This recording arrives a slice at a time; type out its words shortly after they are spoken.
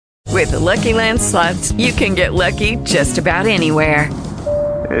With the Lucky Land Slots, you can get lucky just about anywhere.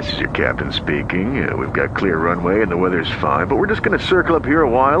 This is your captain speaking. We've got clear runway and the weather's fine, but we're just going to circle up here a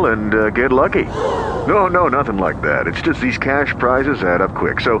while and get lucky. No, nothing like that. It's just these cash prizes add up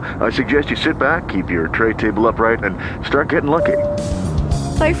quick. So I suggest you sit back, keep your tray table upright, and start getting lucky.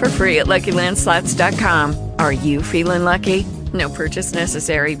 Play for free at LuckyLandSlots.com. Are you feeling lucky? No purchase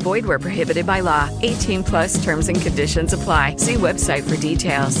necessary. Void where prohibited by law. 18 plus terms and conditions apply. See website for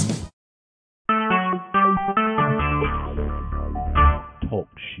details. Talk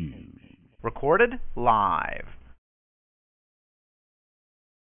shoes. Recorded live.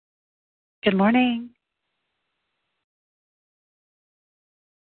 Good morning.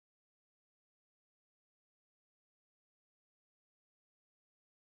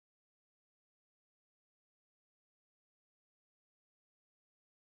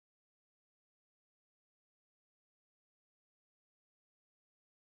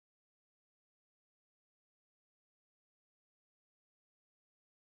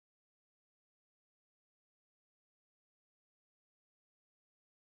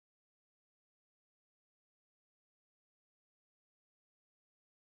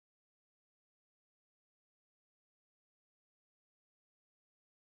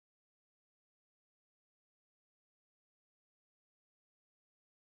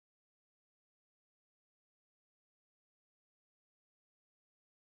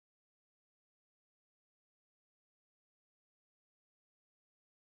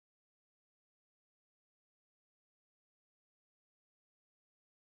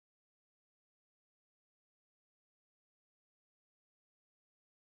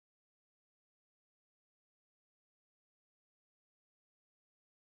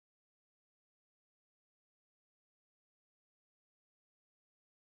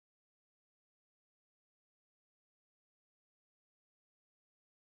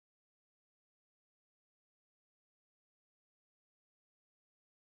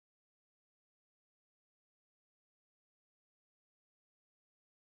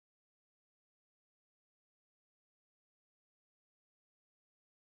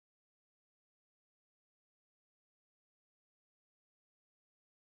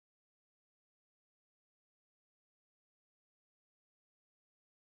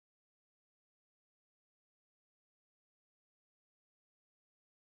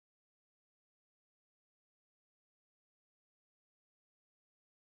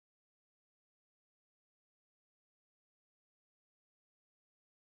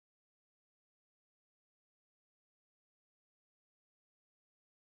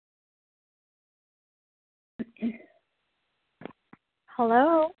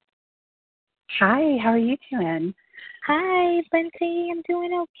 Hello. Hi, how are you doing? Hi, Lindsay. I'm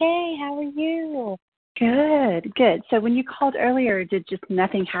doing okay. How are you? Good. So when you called earlier, did just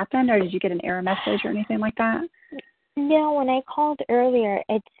nothing happen, or did you get an error message or anything like that? No, when I called earlier,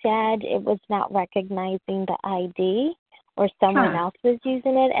 it said it was not recognizing the ID or someone else was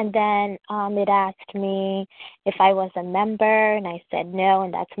using it. And then it asked me if I was a member, and I said no,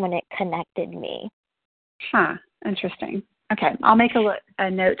 and that's when it connected me. Interesting. Okay, I'll make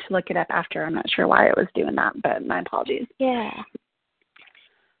a note to look it up after. I'm not sure why it was doing that, but my apologies. Yeah.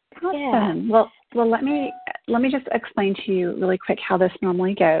 Awesome. Yeah. Well, let me just explain to you really quick how this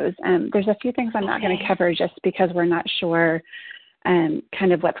normally goes. There's a few things I'm not going to cover just because we're not sure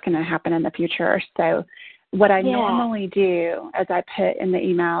kind of what's going to happen in the future. So what I normally do, as I put in the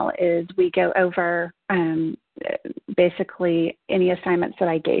email, is we go over basically any assignments that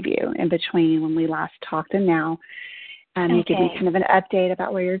I gave you in between when we last talked and now. You give me kind of an update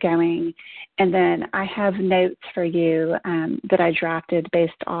about where you're going. And then I have notes for you that I drafted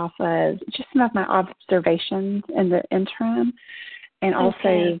based off of just some of my observations in the interim and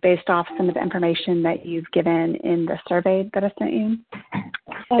also based off some of the information that you've given in the survey that I sent you.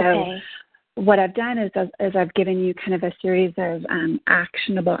 So what I've done is I've given you kind of a series of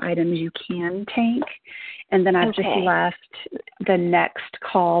actionable items you can take. And then I've just left the next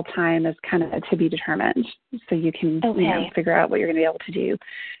call time as kind of to be determined, so you can figure out what you're going to be able to do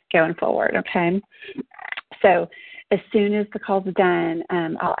going forward, okay? So as soon as the call's done,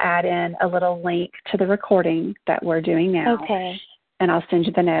 I'll add in a little link to the recording that we're doing now. And I'll send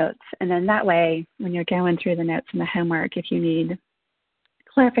you the notes. And then that way, when you're going through the notes and the homework, if you need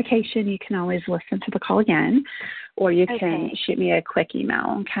clarification, you can always listen to the call again, or you can shoot me a quick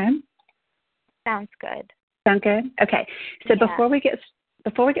email, okay? Sounds good. Sound good? Okay. So before we get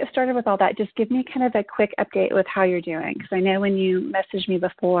started with all that, just give me kind of a quick update with how you're doing. Because I know when you messaged me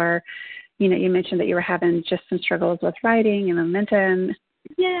before, you mentioned that you were having just some struggles with writing and momentum.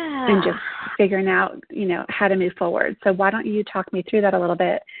 And just figuring out, how to move forward. So why don't you talk me through that a little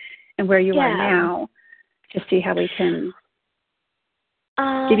bit, and where you are now to see how we can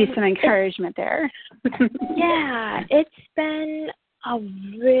give you some encouragement there. Yeah, it's been a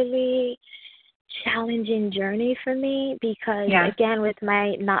really challenging journey for me because, again, with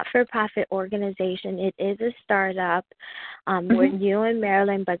my not-for-profit organization, it is a startup. We're new in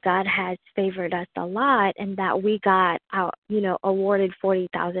Maryland, but God has favored us a lot in that we got out, awarded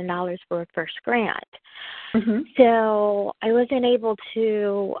 $40,000 for a first grant. So I wasn't able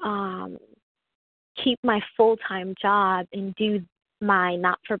to keep my full-time job and do my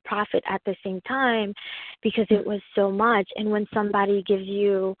not-for-profit at the same time because it was so much. And when somebody gives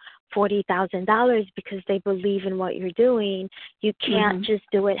you $40,000 because they believe in what you're doing, you can't just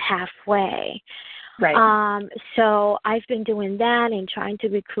do it halfway. Right. So I've been doing that and trying to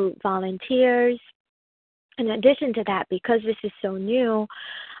recruit volunteers. In addition to that, because this is so new,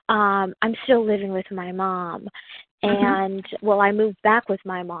 I'm still living with my mom. And, I moved back with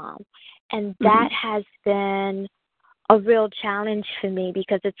my mom. And that has been a real challenge for me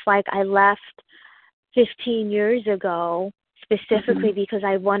because it's like I left 15 years ago specifically because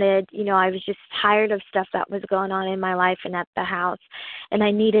I wanted, I was just tired of stuff that was going on in my life and at the house. And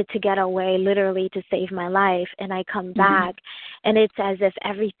I needed to get away literally to save my life. And I come back and it's as if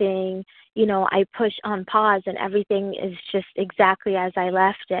everything, I push on pause and everything is just exactly as I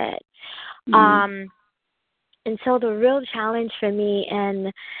left it. And so the real challenge for me in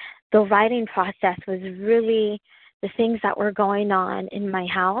the writing process was really the things that were going on in my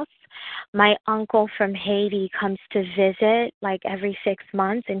house. My uncle from Haiti comes to visit like every 6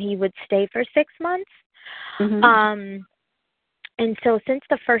 months, and he would stay for 6 months. And so since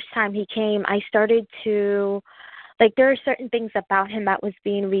the first time he came, I started to, there are certain things about him that was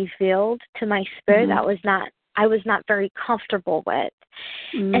being revealed to my spirit that I was not very comfortable with.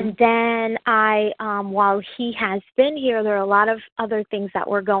 And then while he has been here, there are a lot of other things that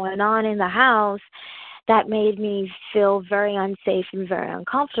were going on in the house that made me feel very unsafe and very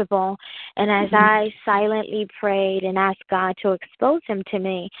uncomfortable. And as I silently prayed and asked God to expose him to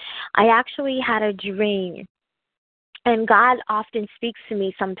me, I actually had a dream. And God often speaks to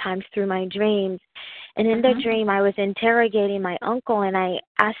me sometimes through my dreams. And in the dream, I was interrogating my uncle, and I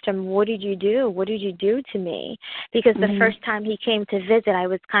asked him, what did you do? What did you do to me? Because the first time he came to visit, I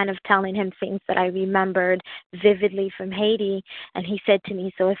was kind of telling him things that I remembered vividly from Haiti. And he said to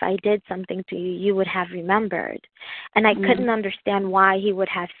me, so if I did something to you, you would have remembered. And I couldn't understand why he would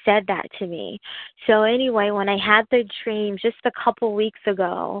have said that to me. So anyway, when I had the dream just a couple weeks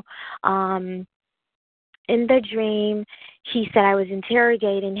ago, in the dream, he said I was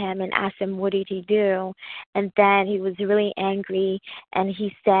interrogating him and asked him, what did he do? And then he was really angry, and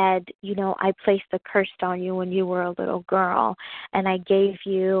he said, I placed a curse on you when you were a little girl, and I gave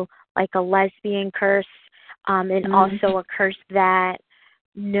you like a lesbian curse and also a curse that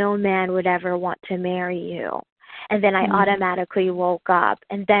no man would ever want to marry you. And then I automatically woke up.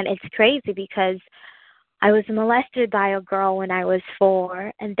 And then it's crazy because I was molested by a girl when I was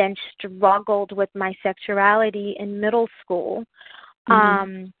 4 and then struggled with my sexuality in middle school.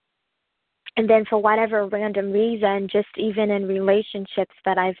 And then for whatever random reason, just even in relationships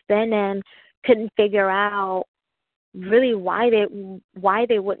that I've been in, couldn't figure out really why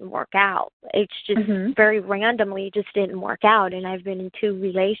they wouldn't work out. It's just very randomly just didn't work out, and I've been in 2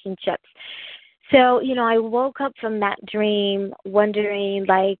 relationships. So, I woke up from that dream wondering,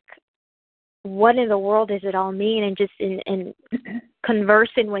 what in the world does it all mean? And just in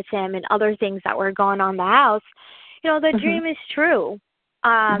conversing with him and other things that were going on in the house, the dream is true.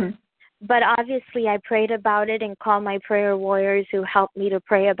 But obviously I prayed about it and called my prayer warriors who helped me to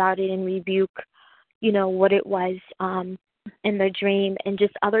pray about it and rebuke, what it was in the dream, and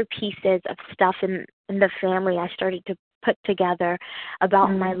just other pieces of stuff in the family I started to put together about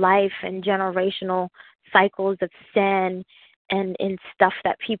my life and generational cycles of sin and in stuff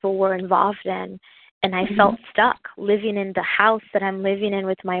that people were involved in. And I felt stuck living in the house that I'm living in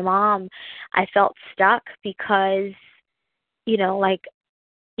with my mom. I felt stuck because,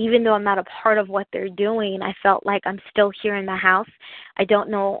 even though I'm not a part of what they're doing, I felt like I'm still here in the house. I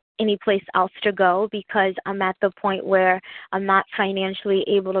don't know any place else to go because I'm at the point where I'm not financially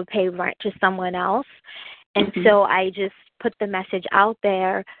able to pay rent to someone else. And so I just put the message out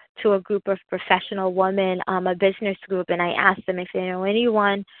there to a group of professional women, a business group, and I asked them if they know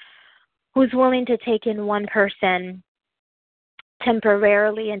anyone who's willing to take in one person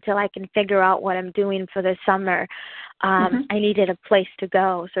temporarily until I can figure out what I'm doing for the summer. I needed a place to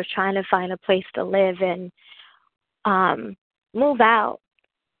go, so trying to find a place to live and move out.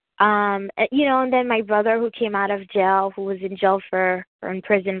 And then my brother, who came out of jail, who was in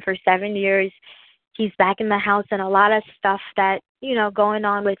prison for 7 years, he's back in the house, and a lot of stuff that, going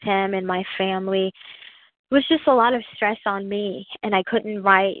on with him and my family was just a lot of stress on me, and I couldn't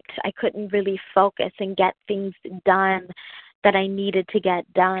write. I couldn't really focus and get things done that I needed to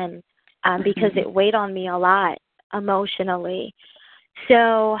get done because it weighed on me a lot emotionally.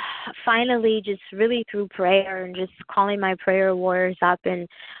 So finally, just really through prayer and just calling my prayer warriors up and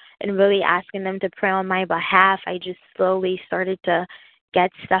really asking them to pray on my behalf, I just slowly started to get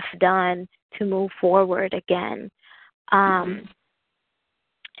stuff done to move forward again.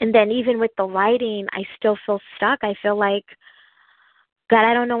 And then even with the writing, I still feel stuck. I feel like, God,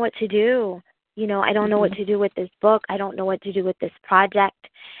 I don't know what to do. I don't know what to do with this book. I don't know what to do with this project.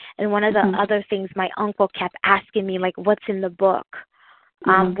 And one of the other things my uncle kept asking me, like, what's in the book?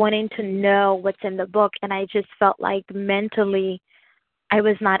 Wanting to know what's in the book. And I just felt like mentally I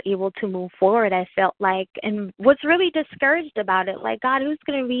was not able to move forward. I felt like, and was really discouraged about it. Like, God, who's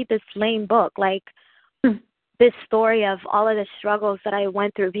going to read this lame book? Like, this story of all of the struggles that I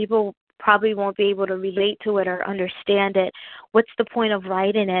went through, people probably won't be able to relate to it or understand it. What's the point of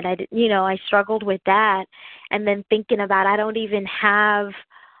writing it? I struggled with that. And then thinking about, I don't even have,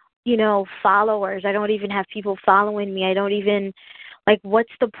 followers. I don't even have people following me. I don't even, like, what's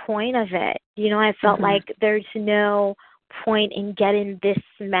the point of it? I felt like there's no point in getting this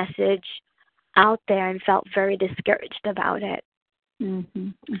message out there, and felt very discouraged about it.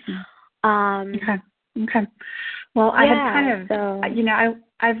 Okay. Well, I had kind of,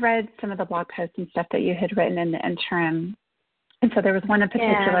 I've read some of the blog posts and stuff that you had written in the interim. And so there was one in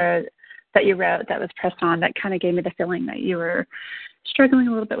particular that you wrote that was pressed on that kind of gave me the feeling that you were struggling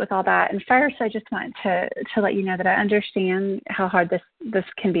a little bit with all that. And first, I just want to let you know that I understand how hard this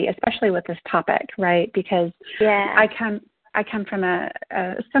can be, especially with this topic, right? Because I come from a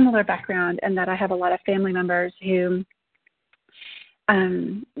similar background in that I have a lot of family members who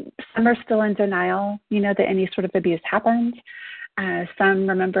some are still in denial, that any sort of abuse happened. Some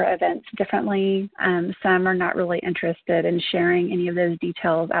remember events differently. Some are not really interested in sharing any of those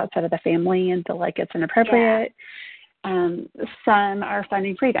details outside of the family and feel like it's inappropriate. Some are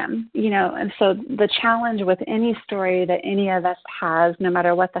finding freedom, and so the challenge with any story that any of us has, no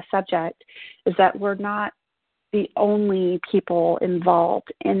matter what the subject, is that we're not the only people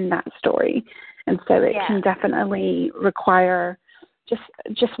involved in that story. And so it can definitely require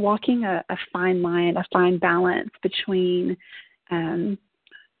just walking a fine line, a fine balance between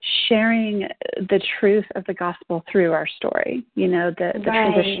sharing the truth of the gospel through our story, the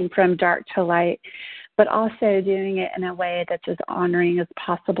transition from dark to light, but also doing it in a way that's as honoring as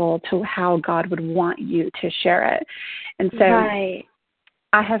possible to how God would want you to share it. And so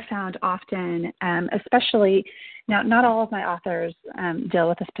I have found often, especially now, not all of my authors deal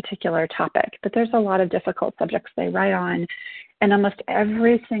with this particular topic, but there's a lot of difficult subjects they write on, and almost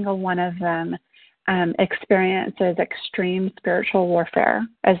every single one of them experiences extreme spiritual warfare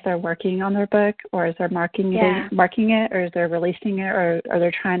as they're working on their book, or as they're marking it, or as they're releasing it, or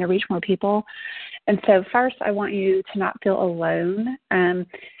they're trying to reach more people. And so first, I want you to not feel alone.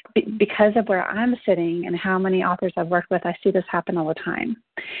 Because of where I'm sitting and how many authors I've worked with, I see this happen all the time.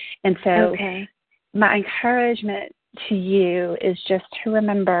 And so my encouragement to you is just to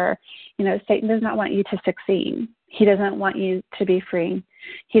remember, Satan does not want you to succeed. He doesn't want you to be free.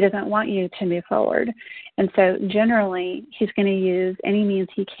 He doesn't want you to move forward. And so generally, he's going to use any means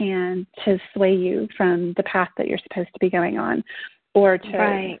he can to sway you from the path that you're supposed to be going on, or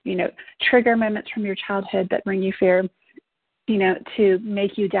to, trigger moments from your childhood that bring you fear, to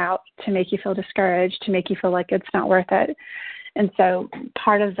make you doubt, to make you feel discouraged, to make you feel like it's not worth it. And so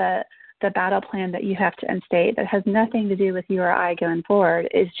part of the battle plan that you have to instate that has nothing to do with you or I going forward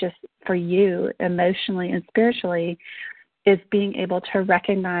is just for you emotionally and spiritually, is being able to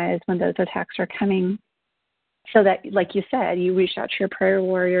recognize when those attacks are coming, so that, like you said, you reach out to your prayer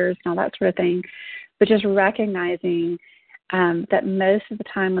warriors and all that sort of thing, but just recognizing that most of the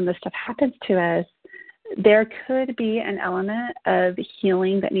time when this stuff happens to us, there could be an element of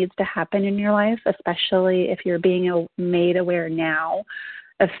healing that needs to happen in your life, especially if you're being made aware now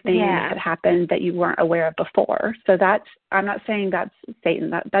of things that happened that you weren't aware of before. So I'm not saying that's Satan.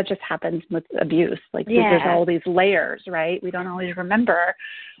 That just happens with abuse. Like there's all these layers, right? We don't always remember,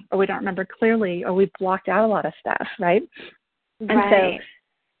 or we don't remember clearly, or we've blocked out a lot of stuff, right? And so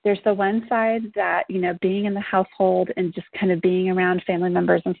there's the one side that, being in the household and just kind of being around family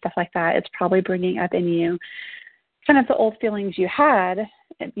members and stuff like that, it's probably bringing up in you kind of the old feelings you had,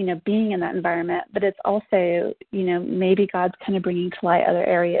 being in that environment. But it's also, maybe God's kind of bringing to light other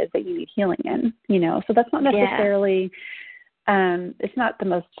areas that you need healing in, So that's not necessarily it's not the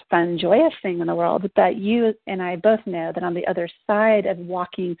most fun, joyous thing in the world, but you and I both know that on the other side of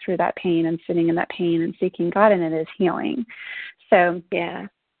walking through that pain and sitting in that pain and seeking God in it is healing. So Yeah.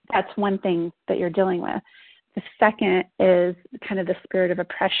 that's one thing that you're dealing with. The second is kind of the spirit of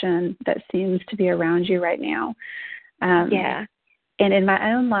oppression that seems to be around you right now. Yeah. And in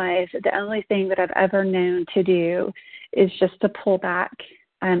my own life, the only thing that I've ever known to do is just to pull back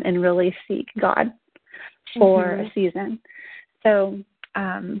and really seek God for a season. So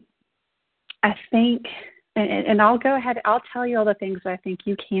I think, and I'll go ahead, I'll tell you all the things that I think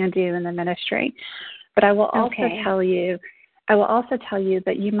you can do in the ministry, but I will also tell you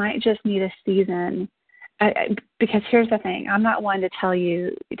that you might just need a season. Because here's the thing, I'm not one to tell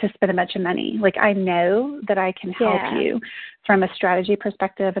you to spend a bunch of money. Like, I know that I can help you from a strategy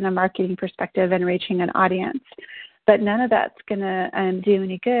perspective and a marketing perspective and reaching an audience. But none of that's going to do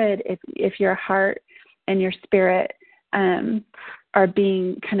any good if your heart and your spirit are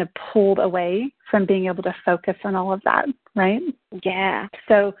being kind of pulled away from being able to focus on all of that, right? Yeah.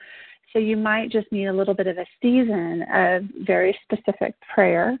 So you might just need a little bit of a season of very specific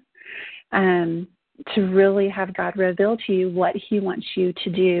prayer to really have God reveal to you what He wants you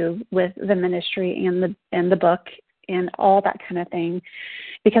to do with the ministry and the book and all that kind of thing.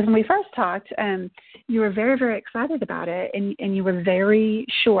 Because when we first talked, you were very, very excited about it, and you were very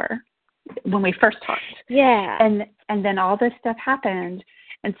sure when we first talked. Yeah. And then all this stuff happened.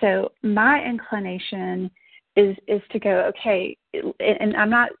 And so my inclination is to go, okay, and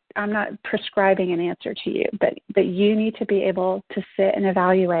I'm not prescribing an answer to you, but you need to be able to sit and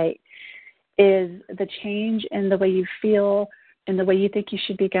evaluate, is the change in the way you feel and the way you think you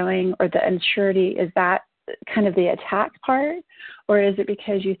should be going, or the unsurety, is that kind of the attack part, or is it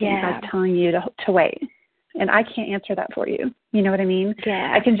because you think God's telling you to wait? And I can't answer that for you. You know what I mean?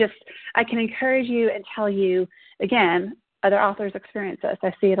 Yeah. I can encourage you and tell you, again, other authors experience this.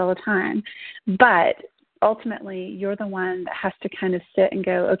 I see it all the time. But ultimately, you're the one that has to kind of sit and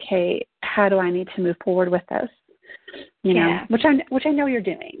go, okay, how do I need to move forward with this? You know, which I know you're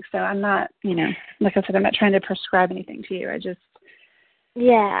doing. So I'm not, like I said, I'm not trying to prescribe anything to you. I just,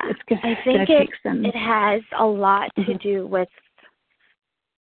 I think it has a lot to do with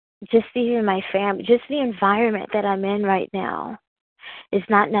just even my family, just the environment that I'm in right now is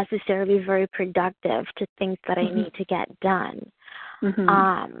not necessarily very productive to things that I need to get done.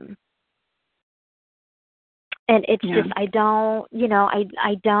 And it's just, I don't, I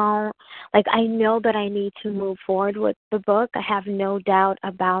know that I need to move forward with the book. I have no doubt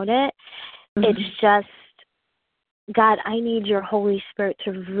about it. It's just, God, I need your Holy Spirit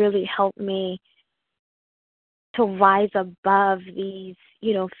to really help me to rise above these,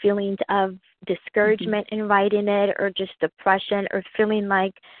 feelings of discouragement in writing it, or just depression, or feeling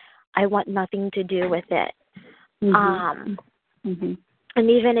like I want nothing to do with it. And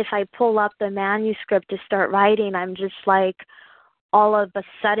even if I pull up the manuscript to start writing, I'm just like, all of a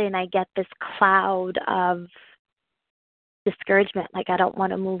sudden I get this cloud of discouragement, like I don't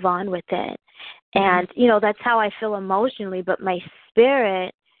want to move on with it. And, that's how I feel emotionally, but my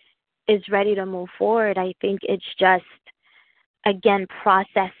spirit is ready to move forward. I think it's just, again,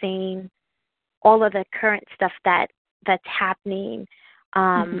 processing all of the current stuff that's happening,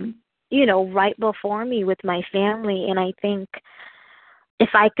 right before me with my family. And I think if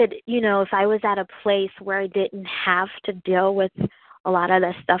I could, if I was at a place where I didn't have to deal with a lot of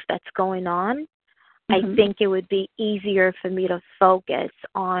the stuff that's going on, I think it would be easier for me to focus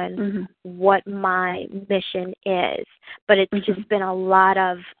on what my mission is. But it's just been a lot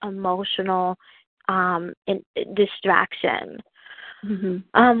of emotional distraction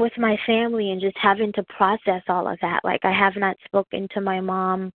with my family, and just having to process all of that. Like, I have not spoken to my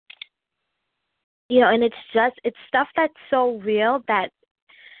mom, and it's stuff that's so real that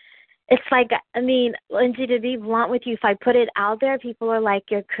it's like, Lindsay, to be blunt with you, if I put it out there, people are like,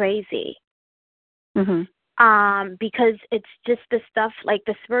 you're crazy. Because it's just the stuff, like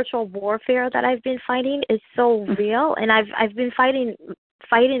the spiritual warfare that I've been fighting is so real, and I've been fighting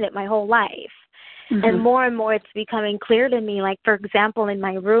it my whole life. And more it's becoming clear to me. Like, for example, in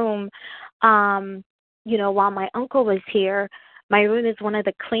my room, while my uncle was here, my room is one of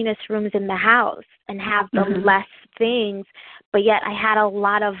the cleanest rooms in the house and have the less things, but yet I had a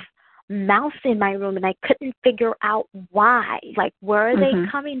lot of mouse in my room, and I couldn't figure out why. Like, where are they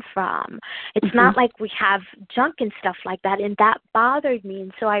coming from? It's not like we have junk and stuff like that, and that bothered me.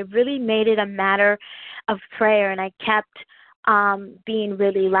 And so I really made it a matter of prayer, and I kept being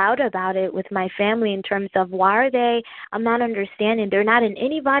really loud about it with my family in terms of, why are they, I'm not understanding, they're not in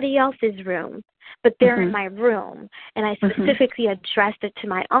anybody else's room, but they're in my room. And I specifically addressed it to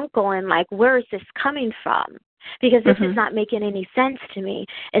my uncle, and like, where is this coming from? because this is not making any sense to me.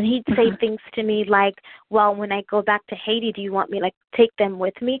 And he'd say things to me like, well, when I go back to Haiti, do you want me to, like, take them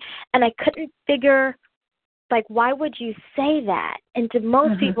with me? And I couldn't figure, like, why would you say that? And to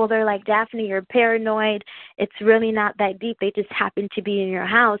most people, they're like, Daphnee, you're paranoid. It's really not that deep. They just happen to be in your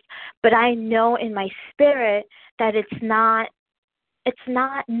house. But I know in my spirit that it's not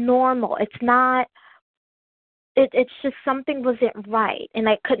normal. It's just something wasn't right, and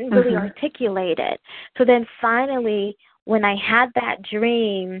I couldn't really articulate it. So then finally, when I had that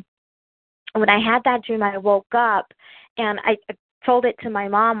dream, I woke up, and I told it to my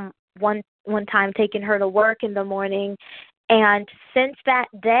mom one time, taking her to work in the morning. And since that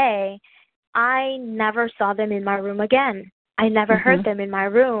day, I never saw them in my room again. I never heard them in my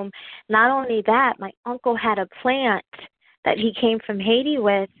room. Not only that, my uncle had a plant that he came from Haiti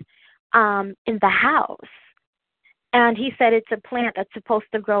with in the house. And he said it's a plant that's supposed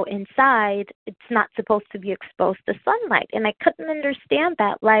to grow inside. It's not supposed to be exposed to sunlight. And I couldn't understand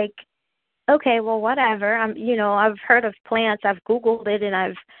that. Like, okay, well, whatever. I've heard of plants. I've Googled it, and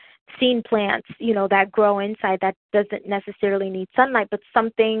I've seen plants, that grow inside that doesn't necessarily need sunlight. But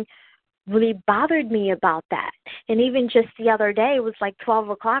something really bothered me about that. And even just the other day, it was like 12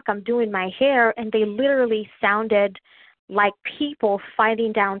 o'clock. I'm doing my hair, and they literally sounded like people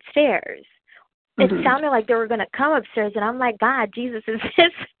fighting downstairs. It sounded like they were going to come upstairs, and I'm like, God, Jesus, is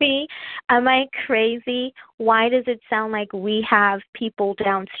this me? Am I crazy? Why does it sound like we have people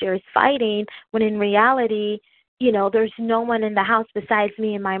downstairs fighting when in reality, there's no one in the house besides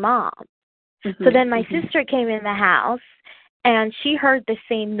me and my mom? So then my sister came in the house, and she heard the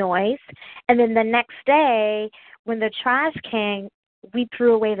same noise. And then the next day, when the trash came, we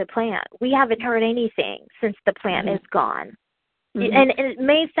threw away the plant. We haven't heard anything since the plant is gone. And it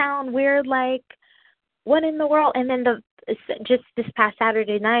may sound weird, like, what in the world? And then just this past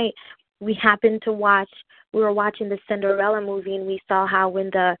Saturday night, we were watching the Cinderella movie, and we saw how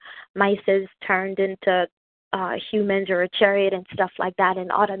when the mices turned into humans or a chariot and stuff like that,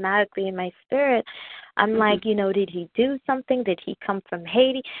 and automatically in my spirit, I'm like, did he do something? Did he come from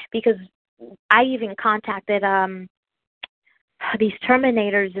Haiti? Because I even contacted these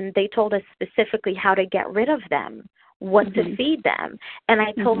terminators, and they told us specifically how to get rid of them, what to feed them. And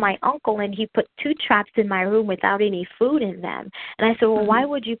I told my uncle, and he put 2 traps in my room without any food in them. And I said, well, why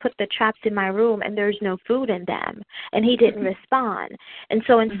would you put the traps in my room and there's no food in them? And he didn't respond. And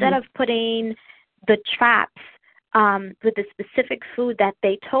so instead of putting the traps with the specific food that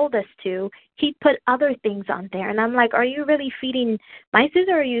they told us to, he put other things on there. And I'm like, are you really feeding mice,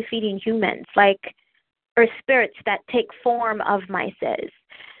 or are you feeding humans, or spirits that take form of mice?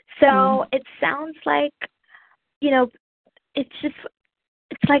 So it sounds like, it's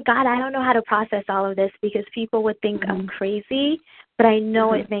like, God, I don't know how to process all of this, because people would think I'm crazy, but I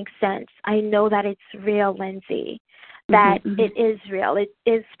know it makes sense. I know that it's real, Lindsay, that it is real. It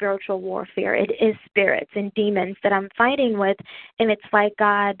is spiritual warfare. It is spirits and demons that I'm fighting with. And it's like,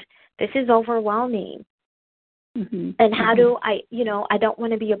 God, this is overwhelming. And how do I don't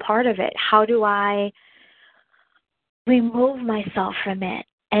want to be a part of it. How do I remove myself from it?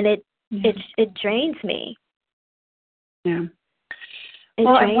 And it drains me. Yeah.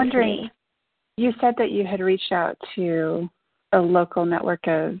 Well, I'm wondering, you said that you had reached out to a local network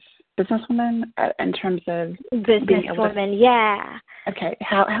of businesswomen in terms of businesswomen. Yeah. Okay.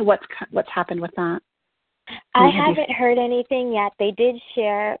 What's happened with that? I haven't heard anything yet. They did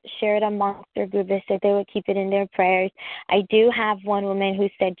share it amongst their group. They said they would keep it in their prayers. I do have one woman who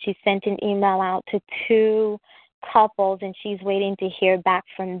said she sent an email out to 2 couples, and she's waiting to hear back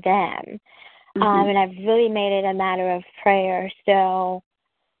from them. And I've really made it a matter of prayer. So,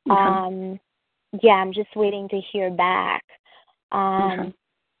 I'm just waiting to hear back.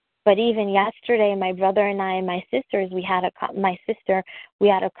 But even yesterday, my brother and I and my sisters, we had a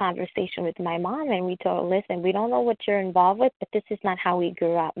conversation with my mom, and we told her, listen, we don't know what you're involved with, but this is not how we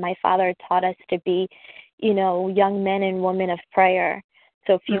grew up. My father taught us to be, young men and women of prayer.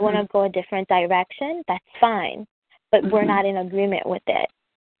 So if you want to go a different direction, that's fine, but we're not in agreement with it.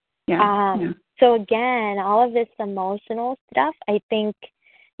 So again, all of this emotional stuff, I think,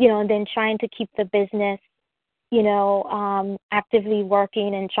 and then trying to keep the business, actively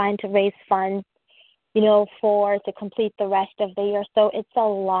working and trying to raise funds, to complete the rest of the year. So it's a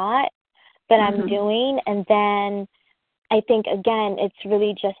lot that I'm doing. And then I think, again, it's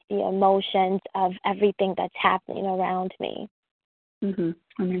really just the emotions of everything that's happening around me. That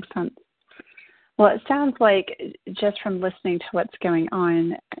makes sense. Well, it sounds like, just from listening to what's going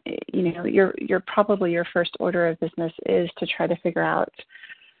on, you're probably, your first order of business is to try to figure out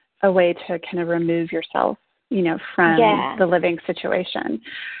a way to kind of remove yourself from the living situation.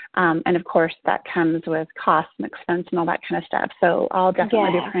 And of course, that comes with cost and expense and all that kind of stuff. So I'll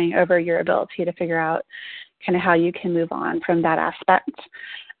definitely be praying over your ability to figure out kind of how you can move on from that aspect.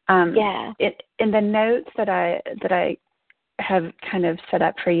 In the notes that I have kind of set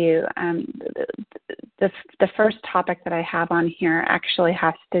up for you, the first topic that I have on here actually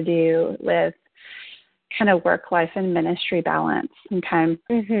has to do with kind of work life and ministry balance. Okay.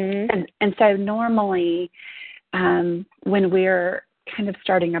 And so normally when we're kind of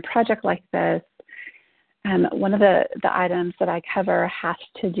starting a project like this, one of the items that I cover has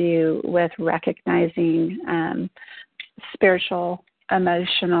to do with recognizing spiritual,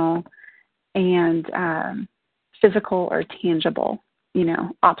 emotional, and physical or tangible,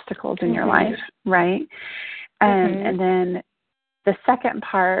 obstacles in your life, right? And then the second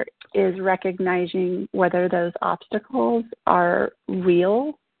part is recognizing whether those obstacles are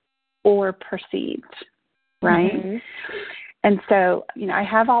real or perceived, right? And so, I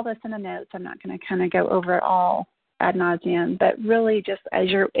have all this in the notes. I'm not going to kind of go over it all ad nauseum, but really just as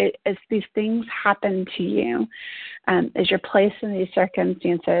these things happen to you, as you're placed in these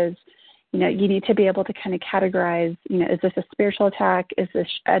circumstances, you need to be able to kind of categorize, is this a spiritual attack? Is this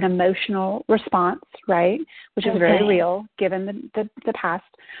an emotional response, right? Which is very real given the past.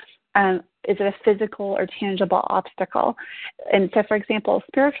 Is it a physical or tangible obstacle? And so, for example,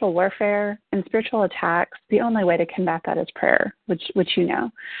 spiritual warfare and spiritual attacks, the only way to combat that is prayer, which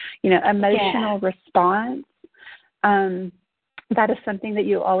emotional response, that is something that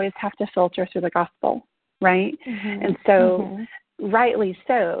you always have to filter through the gospel, right? And so, rightly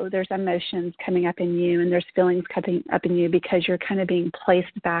so, there's emotions coming up in you and there's feelings coming up in you because you're kind of being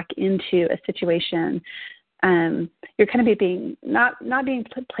placed back into a situation. You're kind of being not being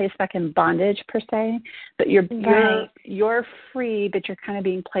placed back in bondage per se, but you're free, but you're kind of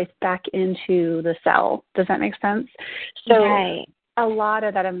being placed back into the cell. Does that make sense? So a lot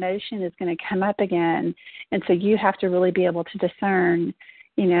of that emotion is going to come up again, and so you have to really be able to discern,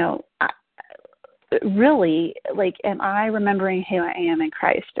 really, like, am I remembering who I am in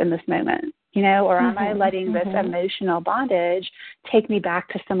Christ in this moment? Or am I letting this emotional bondage take me back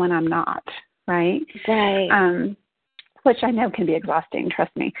to someone I'm not? Right. Which I know can be exhausting,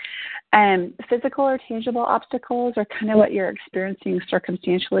 trust me. Physical or tangible obstacles are kind of what you're experiencing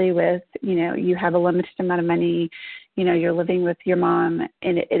circumstantially with, you have a limited amount of money, you're living with your mom,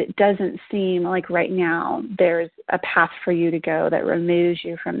 and it doesn't seem like right now there's a path for you to go that removes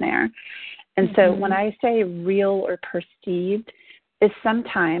you from there. And so when I say real or perceived, is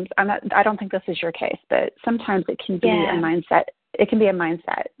sometimes, I don't think this is your case, but sometimes it can be a mindset. It can be a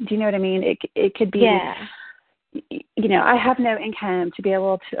mindset. Do you know what I mean? It could be, I have no income to be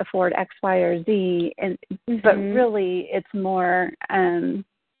able to afford X, Y, or Z, but really it's more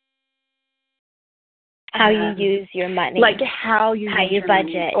how you use your money, like how you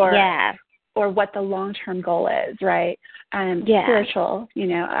budget, or what the long-term goal is, right? Spiritual,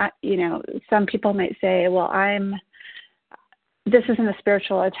 some people might say, well, this isn't a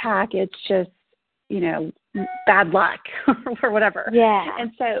spiritual attack. It's just, bad luck or whatever.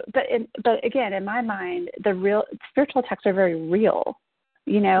 And so, but again, in my mind, the real spiritual attacks are very real,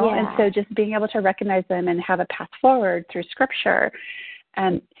 and so just being able to recognize them and have a path forward through Scripture.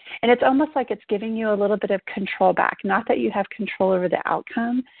 And it's almost like it's giving you a little bit of control back. Not that you have control over the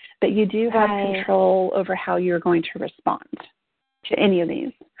outcome, but you do have control over how you're going to respond to any of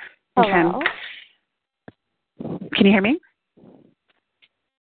these. Hello? Okay. Can you hear me?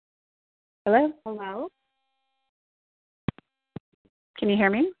 Hello? Hello? Can you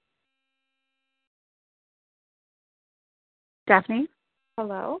hear me? Daphnee?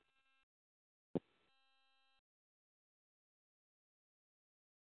 Hello?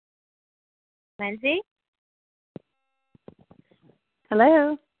 Lindsay?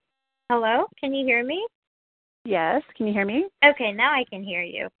 Hello? Hello? Can you hear me? Yes. Can you hear me? Okay, now I can hear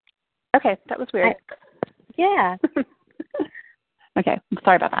you. Okay, that was weird. Okay, I'm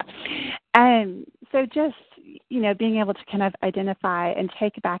sorry about that. So just, being able to kind of identify and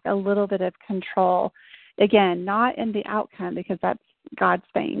take back a little bit of control, again, not in the outcome because that's God's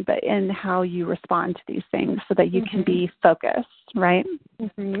thing, but in how you respond to these things so that you can be focused, right?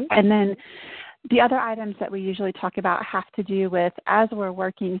 And then the other items that we usually talk about have to do with, as we're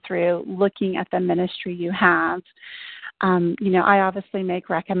working through looking at the ministry you have, I obviously make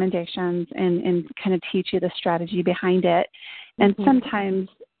recommendations and kind of teach you the strategy behind it. And sometimes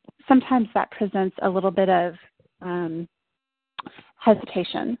that presents a little bit of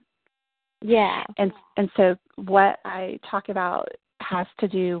hesitation. And so what I talk about has to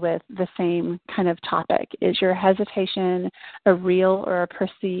do with the same kind of topic. Is your hesitation a real or a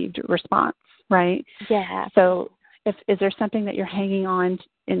perceived response, right? Yeah. So is there something that you're hanging on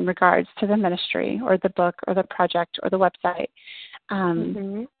in regards to the ministry or the book or the project or the website?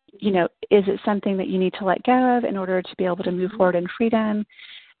 Is it something that you need to let go of in order to be able to move forward in freedom?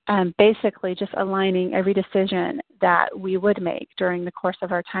 Basically, just aligning every decision that we would make during the course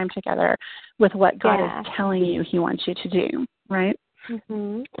of our time together with what God is telling you He wants you to do, right?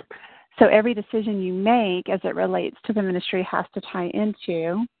 So every decision you make as it relates to the ministry has to tie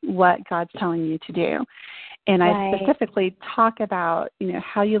into what God's telling you to do. And I specifically talk about,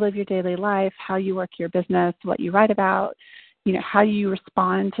 how you live your daily life, how you work your business, what you write about, how you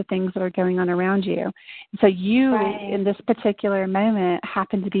respond to things that are going on around you. So you, in this particular moment,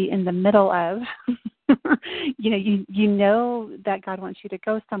 happen to be in the middle of, you know that God wants you to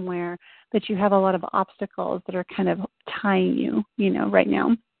go somewhere, but you have a lot of obstacles that are kind of tying you, right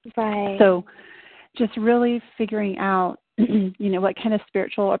now. Right. So just really figuring out, what kind of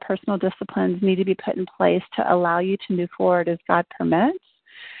spiritual or personal disciplines need to be put in place to allow you to move forward as God permits,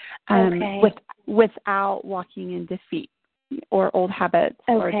 without walking in defeat or old habits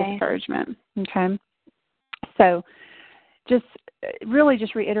or discouragement. Okay. So just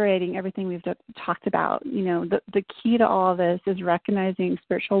reiterating everything we've talked about, the key to all of this is recognizing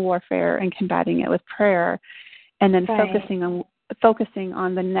spiritual warfare and combating it with prayer, and then focusing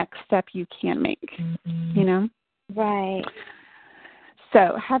on the next step you can make, Right.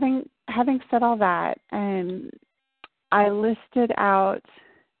 So having said all that, I listed out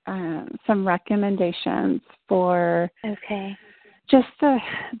some recommendations for just the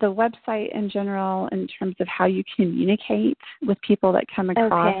website in general, in terms of how you communicate with people that come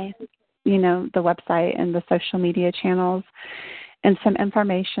across, the website and the social media channels, and some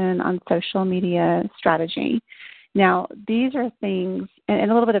information on social media strategy. Now, these are things,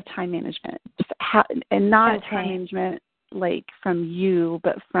 and a little bit of time management, and not time management like from you,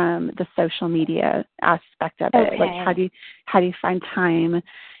 but from the social media aspect of it. Like how do you find time,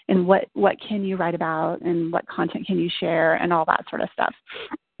 and what can you write about, and what content can you share, and all that sort of stuff.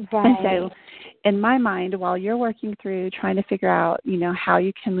 Right. And so, in my mind, while you're working through trying to figure out, how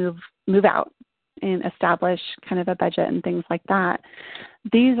you can move out and establish kind of a budget and things like that,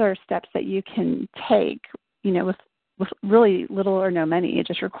 these are steps that you can take, with really little or no money. It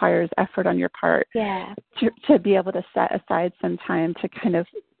just requires effort on your part to be able to set aside some time to kind of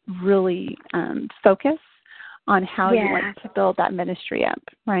really focus on how you want to build that ministry up,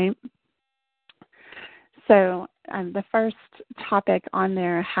 right? So the first topic on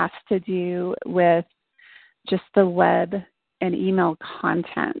there has to do with just the web and email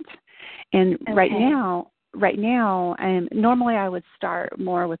content. And right now, normally I would start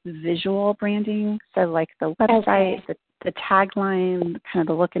more with visual branding, so like the website, the tagline, kind of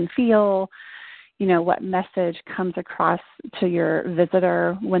the look and feel, what message comes across to your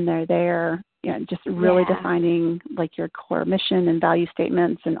visitor when they're there, just really defining like your core mission and value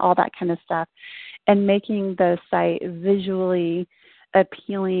statements and all that kind of stuff, and making the site visually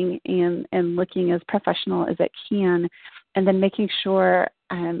appealing and looking as professional as it can, and then making sure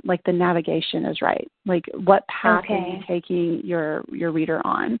like the navigation is right, like what path are you taking your reader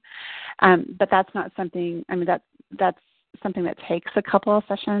on. But that's not something, that's something that takes a couple of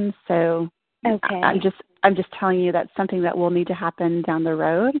sessions. So I'm just telling you that's something that will need to happen down the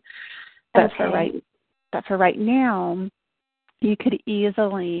road. But for right now, you could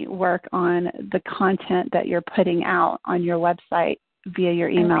easily work on the content that you're putting out on your website via your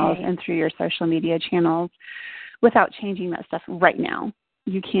emails and through your social media channels without changing that stuff right now.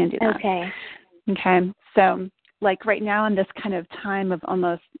 You can do that. Okay. So like right now in this kind of time of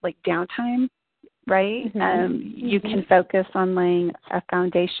almost like downtime, right? You can focus on laying a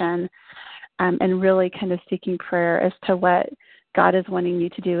foundation and really kind of seeking prayer as to what God is wanting you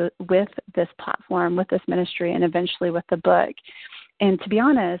to do with this platform, with this ministry, and eventually with the book. And to be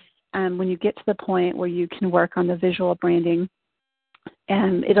honest, when you get to the point where you can work on the visual branding,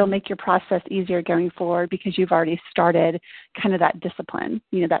 and it'll make your process easier going forward because you've already started kind of that discipline,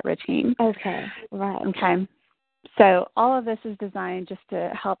 that routine. Okay. So all of this is designed just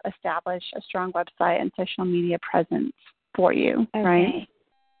to help establish a strong website and social media presence for you, right?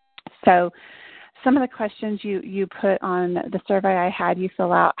 So some of the questions you put on the survey I had you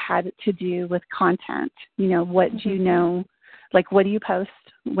fill out had to do with content. What do you know? Like, what do you post?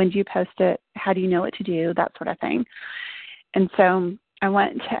 When do you post it? How do you know what to do? That sort of thing. And so I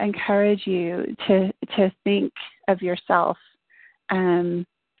want to encourage you to think of yourself in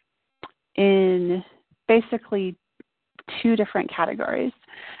basically two different categories.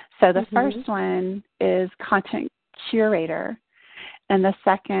 So the first one is content curator, and the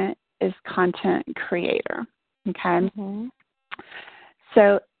second is content creator. Okay.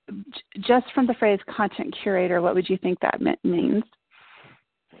 So just from the phrase content curator, what would you think that means?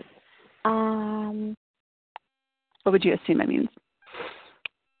 What would you assume it means?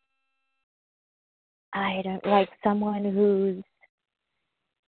 I don't like someone who's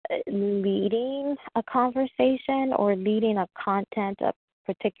leading a conversation or leading a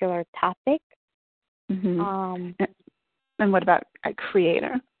particular topic. Mm-hmm. And what about a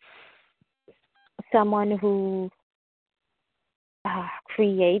creator? Someone who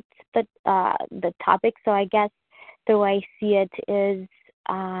creates the topic. So I guess the way I see it is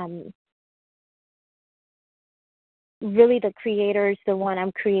really the creator is the one.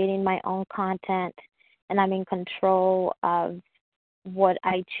 I'm creating my own content, and I'm in control of what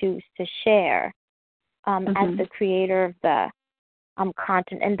I choose to share as the creator of the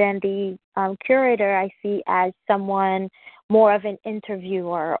content. And then the curator I see as someone more of an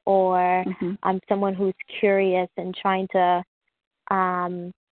interviewer or someone who's curious and trying to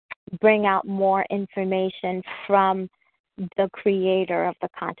bring out more information from the creator of the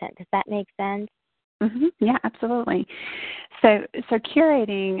content. Does that make sense? Mm-hmm. Yeah, absolutely. So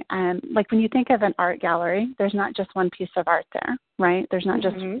curating, like when you think of an art gallery, there's not just one piece of art there, right? There's not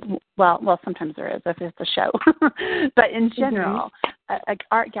just, well, sometimes there is if it's a show. But in general, an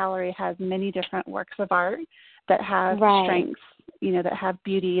art gallery has many different works of art that have strengths, that have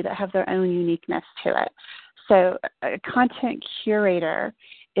beauty, that have their own uniqueness to it. So a content curator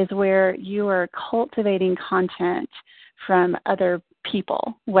is where you are cultivating content from other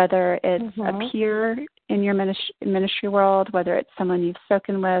people, whether it's a peer in your ministry world, whether it's someone you've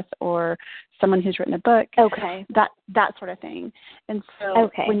spoken with or someone who's written a book, that sort of thing. And so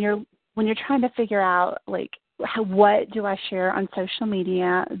when you're trying to figure out, like, what do I share on social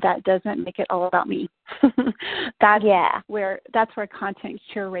media that doesn't make it all about me? That's where content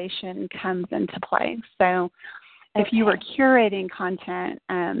curation comes into play. So if you were curating content,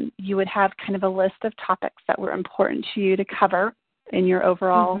 you would have kind of a list of topics that were important to you to cover in your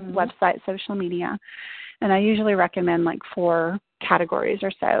overall website, social media. And I usually recommend like 4 categories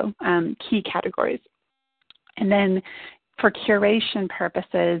or so, key categories. And then for curation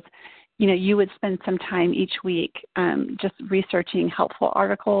purposes, you would spend some time each week just researching helpful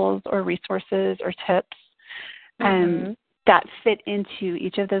articles or resources or tips that fit into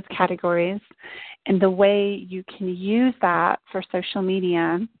each of those categories. And the way you can use that for social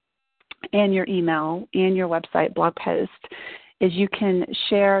media and your email and your website blog post is you can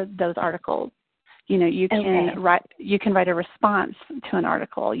share those articles. You can write a response to an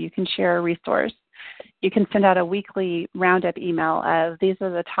article. You can share a resource. You can send out a weekly roundup email of these are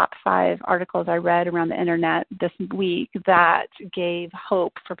the top 5 articles I read around the internet this week that gave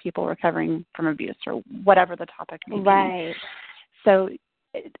hope for people recovering from abuse or whatever the topic may be. So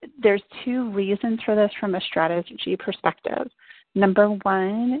there's 2 reasons for this from a strategy perspective. Number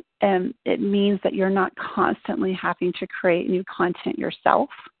 1, it means that you're not constantly having to create new content yourself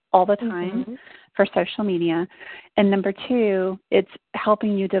all the time for social media. And number 2, it's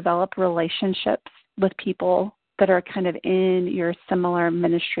helping you develop relationships with people that are kind of in your similar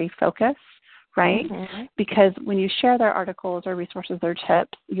ministry focus, right? Because when you share their articles or resources or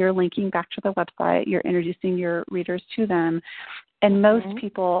tips, you're linking back to the website, you're introducing your readers to them. And most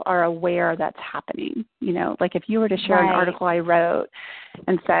people are aware that's happening. Like if you were to share an article I wrote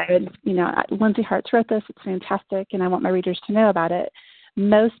and said, Lindsay Hartz wrote this, it's fantastic, and I want my readers to know about it,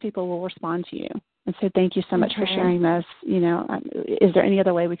 most people will respond to you and say, thank you so much for sharing this. Is there any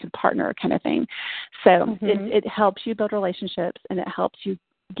other way we could partner, kind of thing. So it helps you build relationships, and it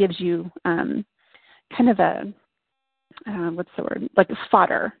gives you kind of a, what's the word, like a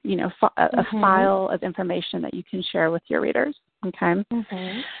fodder, a file of information that you can share with your readers. Okay.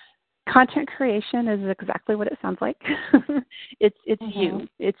 Content creation is exactly what it sounds like. It's you.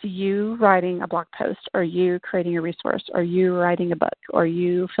 It's you writing a blog post, or you creating a resource, or you writing a book, or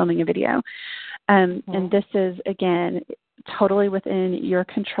you filming a video. And this is, again, totally within your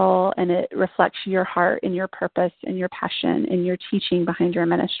control, and it reflects your heart and your purpose and your passion and your teaching behind your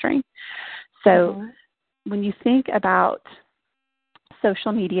ministry. So when you think about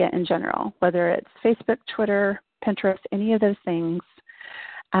social media in general, whether it's Facebook, Twitter, Pinterest, any of those things,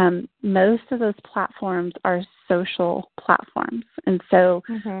 most of those platforms are social platforms. And so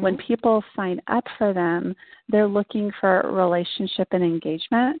when people sign up for them, they're looking for relationship and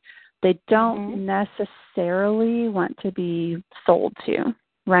engagement. They don't necessarily want to be sold to,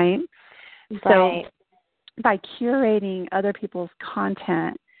 right? So by curating other people's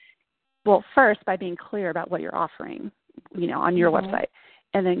content, well, first by being clear about what you're offering, on your website,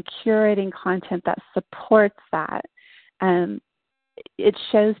 and then curating content that supports that, it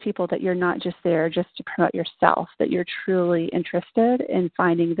shows people that you're not just there just to promote yourself, that you're truly interested in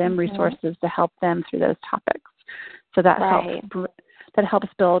finding them resources to help them through those topics. So that helps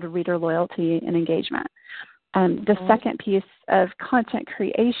build reader loyalty and engagement. The second piece of content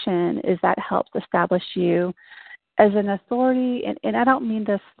creation is that helps establish you as an authority, and I don't mean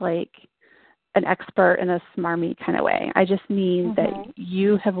this like an expert in a smarmy kind of way. I just mean that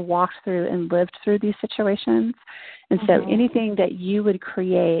you have walked through and lived through these situations, and so anything that you would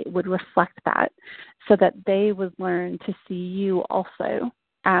create would reflect that, so that they would learn to see you also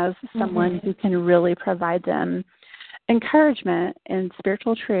as someone who can really provide them encouragement and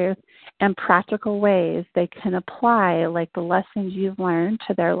spiritual truth and practical ways they can apply, like the lessons you've learned,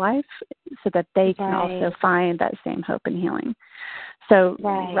 to their life, so that they can also find that same hope and healing. So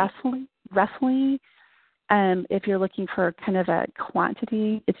roughly, if you're looking for kind of a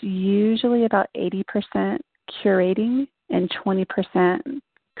quantity, it's usually about 80% curating and 20%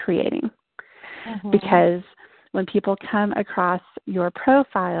 creating. Because when people come across your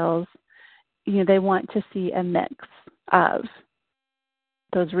profiles, they want to see a mix of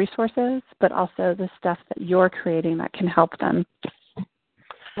those resources, but also the stuff that you're creating that can help them.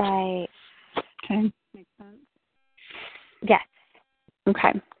 Right. Okay. Makes sense? Yes.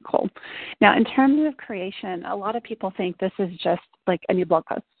 Okay, cool. Now, in terms of creation, a lot of people think this is just like a new blog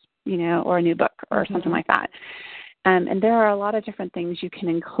post, or a new book or something like that. And there are a lot of different things you can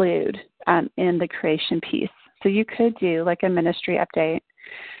include in the creation piece. So you could do like a ministry update.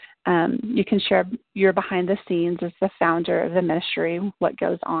 You can share your behind the scenes as the founder of the ministry, what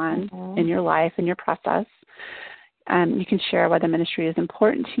goes on in your life and your process. You can share why the ministry is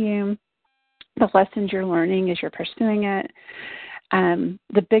important to you, the lessons you're learning as you're pursuing it.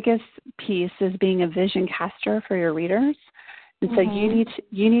 The biggest piece is being a vision caster for your readers. And so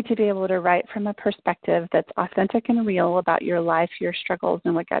you need to be able to write from a perspective that's authentic and real about your life, your struggles,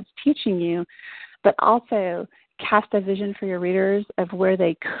 and what God's teaching you, but also cast a vision for your readers of where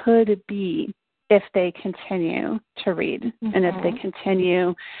they could be if they continue to read and if they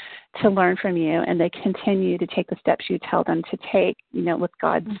continue to learn from you and they continue to take the steps you tell them to take, with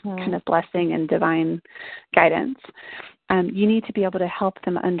God's kind of blessing and divine guidance. You need to be able to help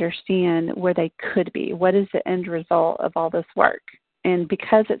them understand where they could be. What is the end result of all this work? And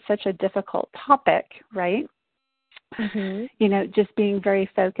because it's such a difficult topic, right? Just being very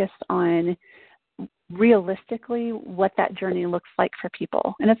focused on realistically what that journey looks like for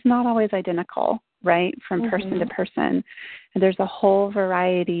people. And it's not always identical, right, from person to person. And there's a whole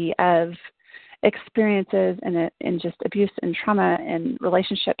variety of experiences and just abuse and trauma and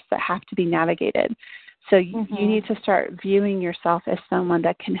relationships that have to be navigated. So you need to start viewing yourself as someone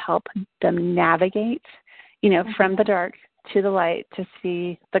that can help them navigate, from the dark to the light to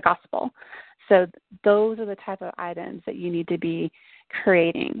see the gospel. So those are the type of items that you need to be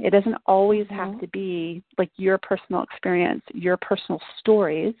creating. It doesn't always have to be like your personal experience, your personal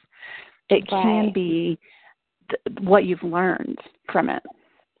stories. It can be what you've learned from it.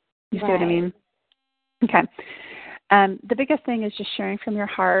 You see what I mean? Okay. The biggest thing is just sharing from your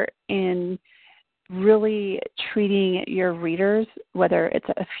heart and really treating your readers, whether it's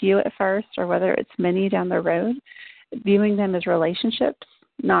a few at first or whether it's many down the road, viewing them as relationships,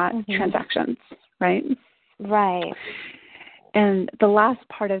 not transactions, right? Right. And the last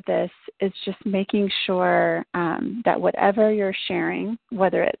part of this is just making sure that whatever you're sharing,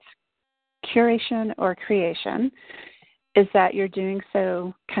 whether it's curation or creation, is that you're doing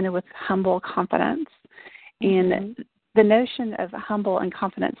so kind of with humble confidence. And the notion of humble and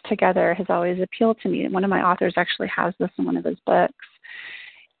confidence together has always appealed to me. One of my authors actually has this in one of his books.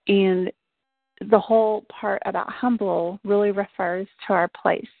 And the whole part about humble really refers to our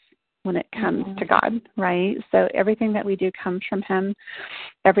place when it comes to God, right? So everything that we do comes from Him.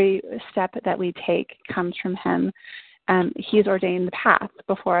 Every step that we take comes from Him. He's ordained the path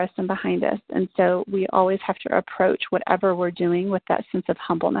before us and behind us. And so we always have to approach whatever we're doing with that sense of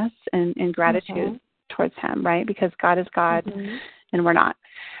humbleness and gratitude towards Him, right? Because God is God and we're not.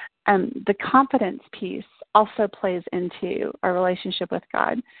 The confidence piece also plays into our relationship with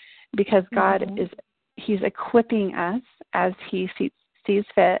God, because God He's equipping us as He sees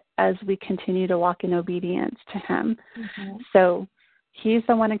fit as we continue to walk in obedience to Him. So He's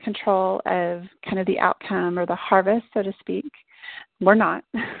the one in control of kind of the outcome or the harvest, so to speak. We're not.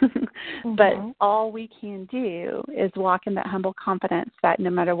 But all we can do is walk in that humble confidence that no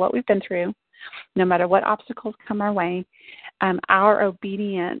matter what we've been through, no matter what obstacles come our way, our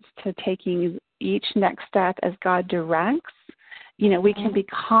obedience to taking each next step as God directs, we can be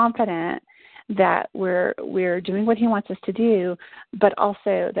confident that we're doing what He wants us to do, but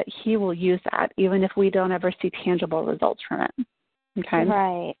also that He will use that even if we don't ever see tangible results from it. Okay?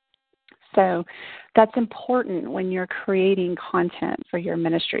 Right. So that's important when you're creating content for your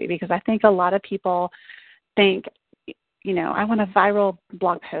ministry, because I think a lot of people think, I want a viral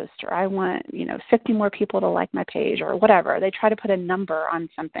blog post, or I want, 50 more people to like my page, or whatever. They try to put a number on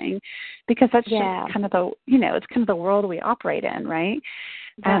something because that's just kind of it's kind of the world we operate in, right?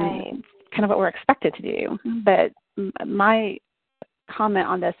 Right. Kind of what we're expected to do. But my comment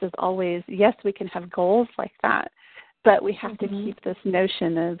on this is always, yes, we can have goals like that, but we have to keep this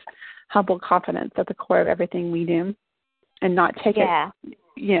notion of humble confidence at the core of everything we do, and not take it,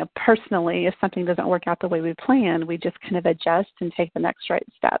 personally. If something doesn't work out the way we planned, we just kind of adjust and take the next right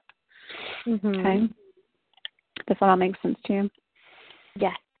step. Okay? Does that all make sense to you?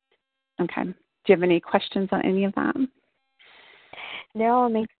 Yes. Okay. Do you have any questions on any of that? No, it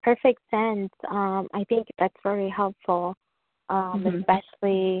makes perfect sense. I think that's very helpful,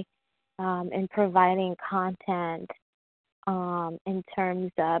 especially in providing content in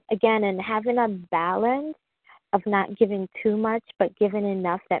terms of, again, and having a balance of not giving too much, but giving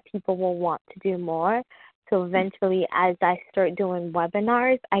enough that people will want to do more. So eventually, as I start doing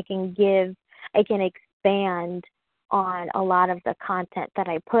webinars, I can expand on a lot of the content that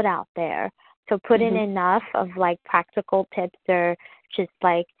I put out there. So put in enough of like practical tips, or just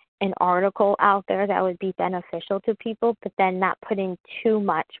like an article out there that would be beneficial to people, but then not put in too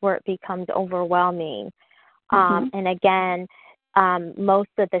much where it becomes overwhelming. And again, most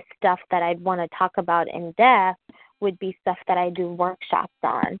of the stuff that I'd want to talk about in depth would be stuff that I do workshops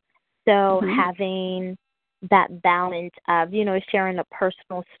on. So having that balance of, sharing a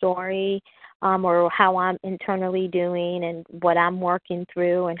personal story, or how I'm internally doing and what I'm working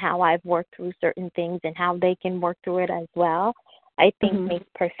through and how I've worked through certain things and how they can work through it as well, I think makes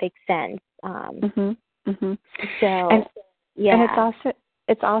perfect sense. So, and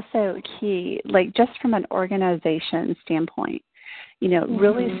it's also key, like just from an organization standpoint,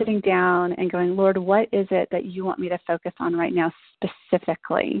 really sitting down and going, Lord, what is it that you want me to focus on right now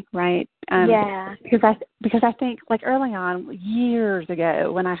specifically, right? Because I think, like early on, years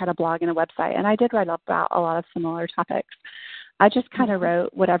ago, when I had a blog and a website, and I did write about a lot of similar topics, I just kind of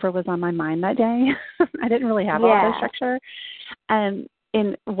wrote whatever was on my mind that day. I didn't really have a lot of structure. And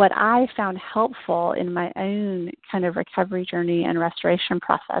what I found helpful in my own kind of recovery journey and restoration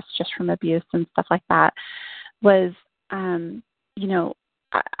process, just from abuse and stuff like that, was, I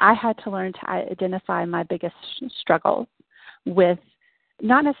had to learn to identify my biggest struggles with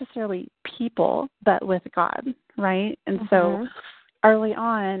not necessarily people, but with God, right? And so early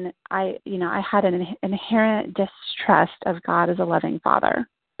on, I had an inherent distrust of God as a loving Father.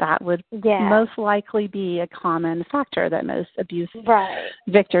 That would most likely be a common factor that most abuse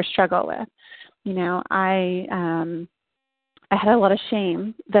victims struggle with. I had a lot of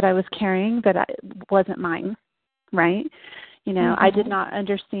shame that I was carrying that wasn't mine, right? I did not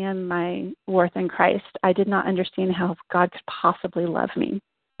understand my worth in Christ. I did not understand how God could possibly love me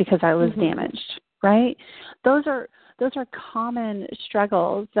because I was damaged, right? Those are common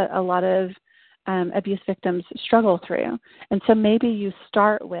struggles that a lot of abuse victims struggle through. And so maybe you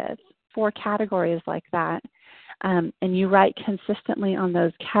start with 4 categories like that, and you write consistently on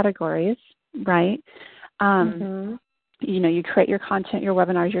those categories, right? You create your content, your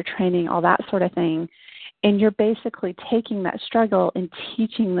webinars, your training, all that sort of thing. And you're basically taking that struggle and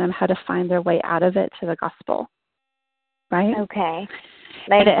teaching them how to find their way out of it to the gospel, right? Okay.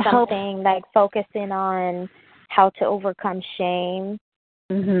 Like something like focusing on how to overcome shame,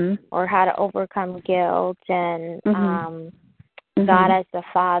 or how to overcome guilt, and God as the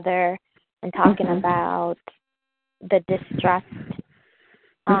Father, and talking about the distrust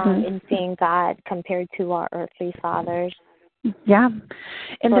in seeing God compared to our earthly fathers. Yeah.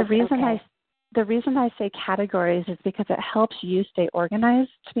 And the reason I say categories is because it helps you stay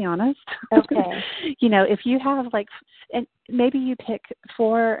organized, to be honest. Okay. If you have and maybe you pick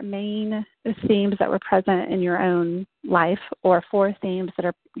 4 main themes that were present in your own life, or 4 themes that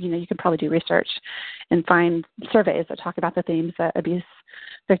are, you can probably do research and find surveys that talk about the themes that abuse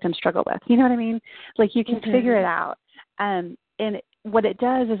victims struggle with. You know what I mean? Like you can figure it out. And what it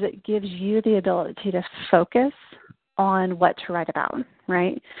does is it gives you the ability to focus on what to write about,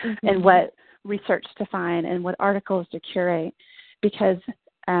 right? And what research to find and what articles to curate. Because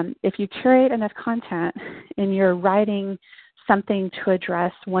if you curate enough content and you're writing something to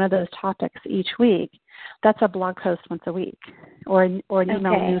address one of those topics each week, that's a blog post once a week, or an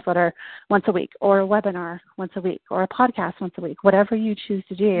email newsletter once a week, or a webinar once a week, or a podcast once a week. Whatever you choose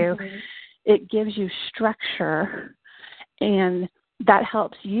to do, it gives you structure, and that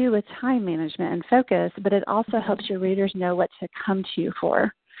helps you with time management and focus, but it also helps your readers know what to come to you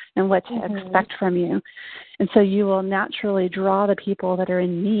for. and what to expect from you. And so you will naturally draw the people that are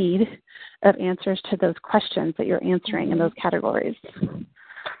in need of answers to those questions that you're answering in those categories.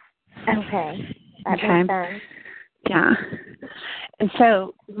 Okay. That makes sense. Yeah. And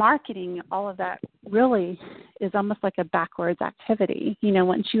so marketing, all of that really is almost like a backwards activity.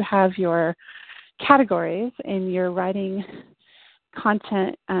 Once you have your categories and you're writing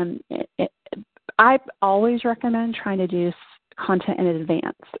content, I always recommend trying to do content in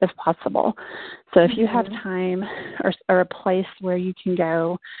advance if possible. So if you have time or a place where you can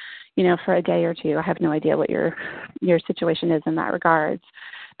go, for a day or two, I have no idea what your situation is in that regards,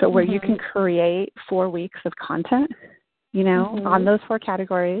 but where you can create 4 weeks of content, on those 4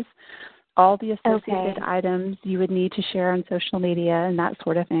 categories, all the associated items you would need to share on social media and that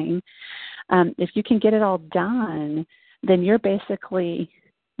sort of thing. If you can get it all done, then you're basically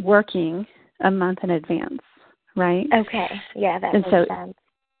working a month in advance, right? Okay. Yeah, that makes sense.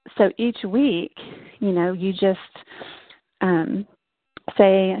 So each week, you just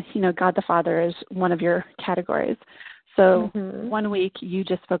say, God the Father is one of your categories. So 1 week you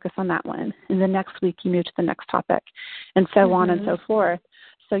just focus on that one, and the next week you move to the next topic, and so on and so forth.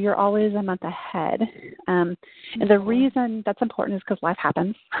 So you're always a month ahead. And the reason that's important is because life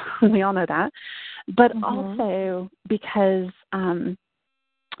happens. We all know that. But also because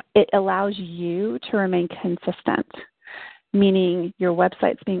it allows you to remain consistent, meaning your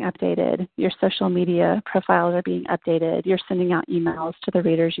website's being updated, your social media profiles are being updated, you're sending out emails to the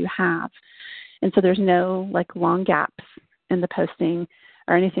readers you have. And so there's no long gaps in the posting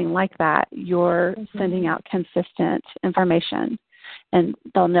or anything like that. You're sending out consistent information, and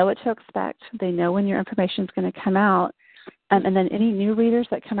they'll know what to expect. They know when your information is going to come out. And then any new readers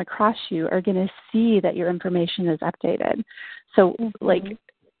that come across you are going to see that your information is updated. So like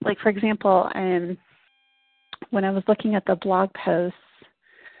for example, when I was looking at the blog posts,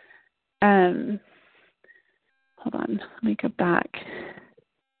 hold on, let me go back.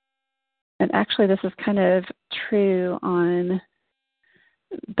 And actually, this is kind of true on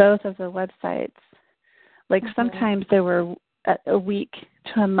both of the websites. Sometimes there were a week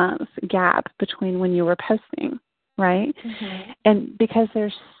to a month gap between when you were posting, right? And because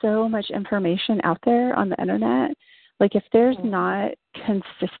there's so much information out there on the internet, if there's not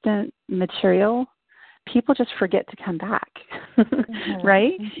consistent material, people just forget to come back,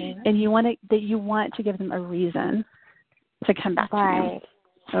 right? And you want to give them a reason to come back to you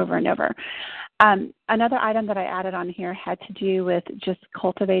over and over. Another item that I added on here had to do with just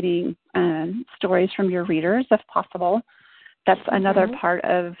cultivating stories from your readers, if possible. That's another part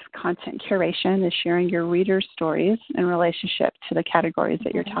of content curation, is sharing your readers' stories in relationship to the categories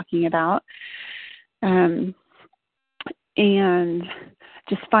that you're talking about. And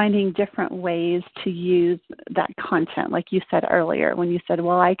just finding different ways to use that content. Like you said earlier, when you said,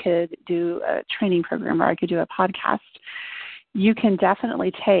 well, I could do a training program or I could do a podcast. You can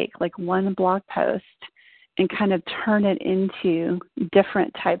definitely take one blog post and kind of turn it into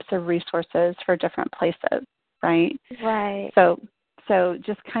different types of resources for different places, right? Right. So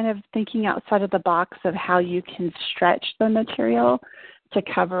just kind of thinking outside of the box of how you can stretch the material to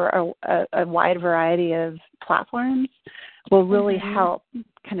cover a wide variety of platforms will really help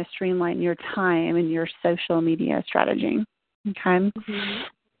kind of streamline your time and your social media strategy. Okay.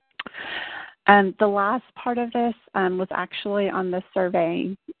 The last part of this was actually on the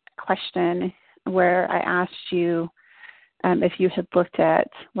survey question where I asked you if you had looked at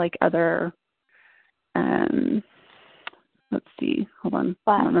other, let's see, hold on.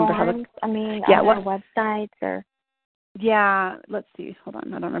 Platforms? Other websites or? Yeah, let's see. Hold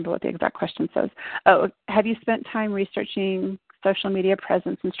on. I don't remember what the exact question says. Oh, have you spent time researching social media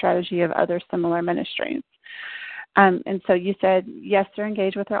presence and strategy of other similar ministries? And so you said, yes, they're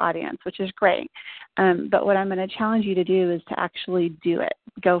engaged with their audience, which is great. But what I'm going to challenge you to do is to actually do it.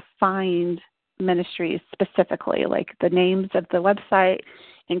 Go find ministries specifically, like the names of the website,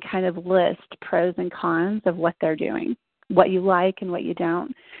 and kind of list pros and cons of what they're doing, what you like and what you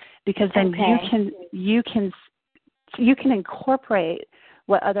don't, because then you can incorporate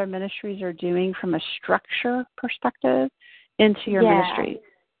what other ministries are doing from a structure perspective into your ministry.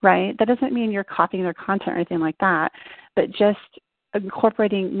 Right? That doesn't mean you're copying their content or anything like that, but just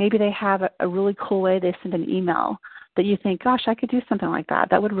incorporating, maybe they have a really cool way they send an email that you think, gosh, I could do something like that.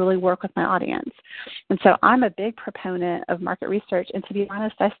 That would really work with my audience. And so I'm a big proponent of market research. And to be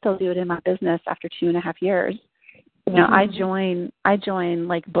honest, I still do it in my business after 2.5 years. I join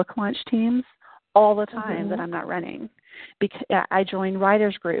book launch teams all the time that I'm not running. Because I join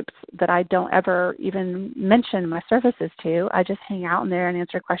writers groups that I don't ever even mention my services to. I just hang out in there and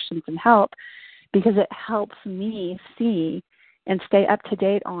answer questions and help, because it helps me see and stay up to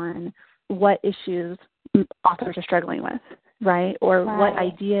date on what issues authors are struggling with, right? Or what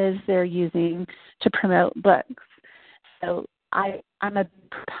ideas they're using to promote books. So I'm a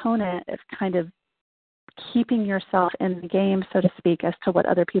proponent of kind of keeping yourself in the game, so to speak, as to what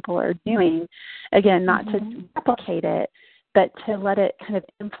other people are doing. Again, not to replicate it, but to let it kind of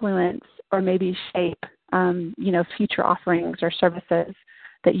influence or maybe shape, future offerings or services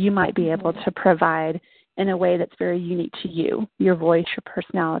that you might be able to provide in a way that's very unique to you, your voice, your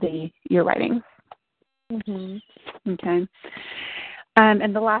personality, your writing. Okay.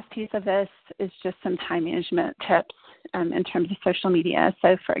 And the last piece of this is just some time management tips in terms of social media.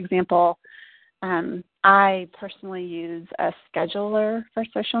 So, for example, I personally use a scheduler for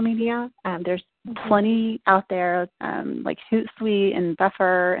social media. There's plenty out there, like Hootsuite and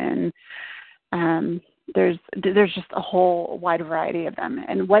Buffer, and there's just a whole wide variety of them.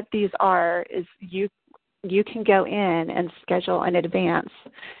 And what these are is you can go in and schedule in advance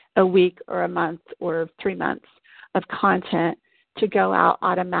a week or a month or 3 months of content to go out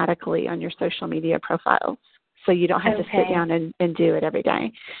automatically on your social media profiles. So you don't have to sit down and do it every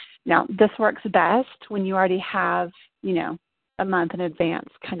day. Now, this works best when you already have, a month in advance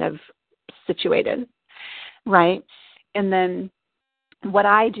kind of situated, right? And then what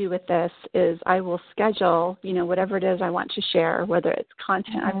I do with this is I will schedule, whatever it is I want to share, whether it's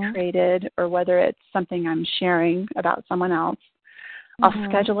content I've created or whether it's something I'm sharing about someone else. I'll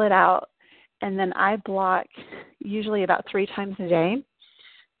schedule it out, and then I block usually about 3 times a day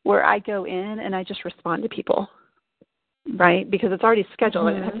where I go in and I just respond to people, right? Because it's already scheduled.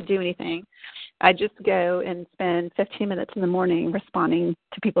 I don't have to do anything. I just go and spend 15 minutes in the morning responding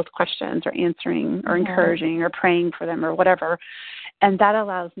to people's questions or answering or encouraging or praying for them or whatever. And that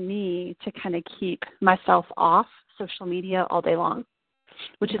allows me to kind of keep myself off social media all day long,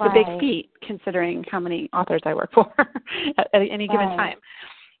 which is a big feat considering how many authors I work for at any given time.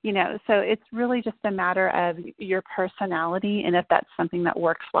 So it's really just a matter of your personality and if that's something that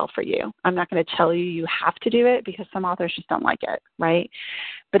works well for you. I'm not going to tell you have to do it because some authors just don't like it, right?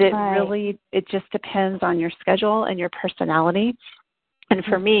 But it just depends on your schedule and your personality. And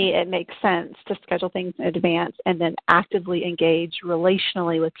for me, it makes sense to schedule things in advance and then actively engage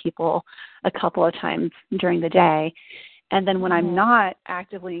relationally with people a couple of times during the day. And then when I'm not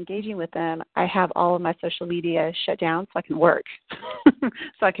actively engaging with them, I have all of my social media shut down so I can work,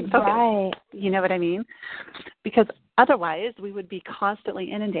 so I can focus. You know what I mean? Because otherwise we would be constantly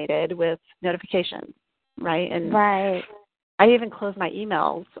inundated with notifications, right? And I even close my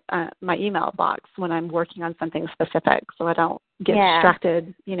email box when I'm working on something specific so I don't get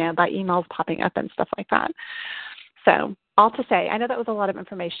distracted, by emails popping up and stuff like that. So all to say, I know that was a lot of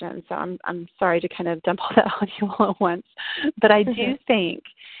information, so I'm sorry to kind of dump all that on you all at once. But I do think,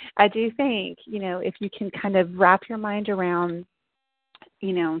 if you can kind of wrap your mind around,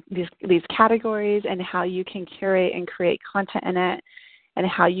 these categories and how you can curate and create content in it and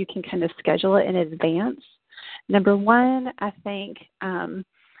how you can kind of schedule it in advance. Number one, I think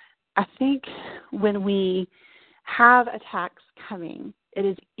when we have attacks coming, it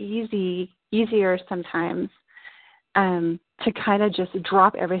is easier sometimes to kind of just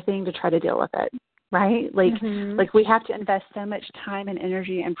drop everything to try to deal with it, right? Like we have to invest so much time and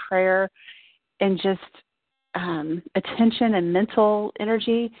energy and prayer and just attention and mental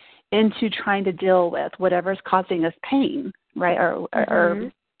energy into trying to deal with whatever's causing us pain, right?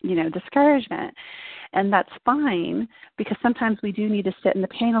 Or discouragement. And that's fine because sometimes we do need to sit in the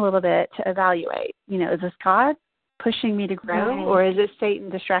pain a little bit to evaluate, is this God pushing me to grow or is it Satan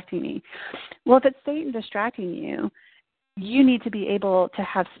distracting me? Well, if it's Satan distracting you, you need to be able to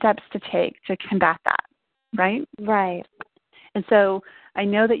have steps to take to combat that, right? Right. And so I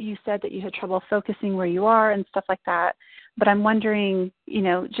know that you said that you had trouble focusing where you are and stuff like that, but I'm wondering,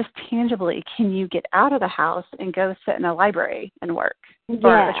 just tangibly, can you get out of the house and go sit in a library and work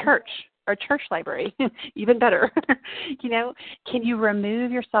or a church library, even better? Can you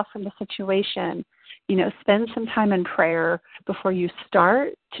remove yourself from the situation, spend some time in prayer before you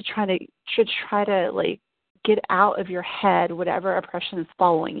start to try to like get out of your head whatever oppression is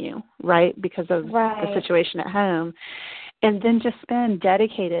following you, right? Because of the situation at home. And then just spend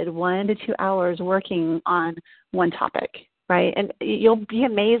dedicated 1 to 2 hours working on one topic, right? And you'll be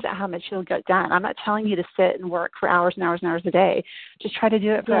amazed at how much you'll get done. I'm not telling you to sit and work for hours and hours and hours a day. Just try to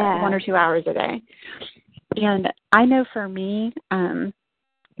do it for 1 or 2 hours a day. And I know for me,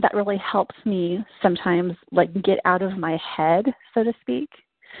 that really helps me sometimes like get out of my head, so to speak.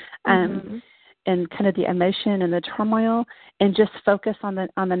 And kind of the emotion and the turmoil, and just focus on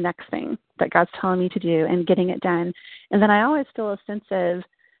the next thing that God's telling me to do and getting it done. And then I always feel a sense of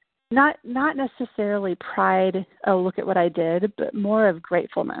not necessarily pride, oh, look at what I did, but more of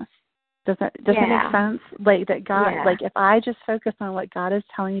gratefulness. Does that make sense? Like that God, like if I just focus on what God is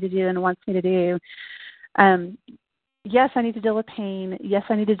telling me to do and wants me to do, yes, I need to deal with pain. Yes,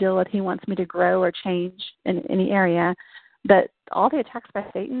 I need to deal with He wants me to grow or change in any area. But all the attacks by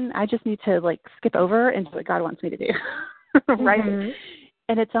Satan, I just need to like skip over into what God wants me to do, right? Mm-hmm.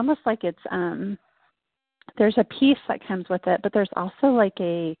 And it's almost like it's there's a peace that comes with it, but there's also like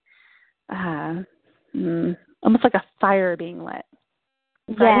a almost like a fire being lit.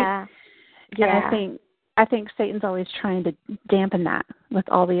 Right? Yeah. And I think Satan's always trying to dampen that with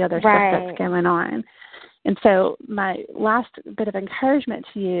all the other stuff that's going on. And so my last bit of encouragement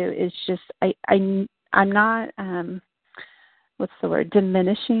to you is just I'm not what's the word,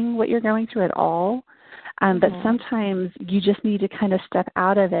 diminishing what you're going through at all. But sometimes you just need to kind of step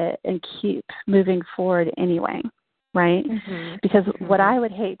out of it and keep moving forward anyway, right? Mm-hmm. Because what I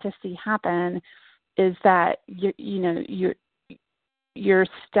would hate to see happen is that you're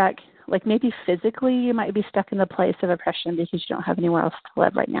stuck, like maybe physically you might be stuck in the place of oppression because you don't have anywhere else to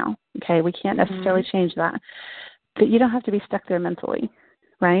live right now. Okay, we can't necessarily change that. But you don't have to be stuck there mentally,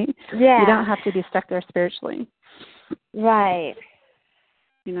 right? Yeah. You don't have to be stuck there spiritually. Right.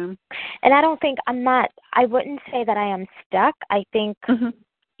 You know? And I don't think I wouldn't say that I am stuck. I think,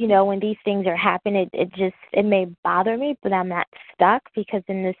 when these things are happening, it may bother me, but I'm not stuck because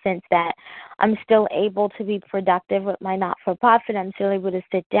in the sense that I'm still able to be productive with my not-for-profit. I'm still able to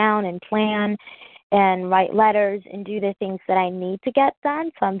sit down and plan and write letters and do the things that I need to get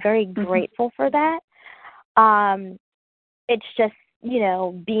done. So I'm very grateful for that. It's just,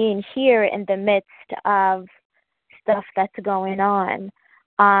 being here in the midst of stuff that's going on.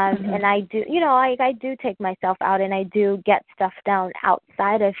 And I do, I do take myself out and I do get stuff done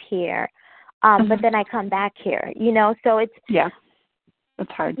outside of here. But then I come back here, so it's,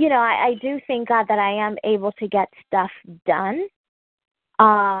 it's hard. I do thank God that I am able to get stuff done.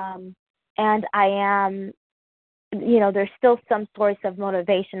 And I am, there's still some source of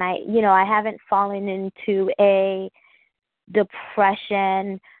motivation. I haven't fallen into a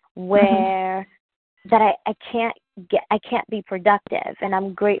depression where that I can't be productive, and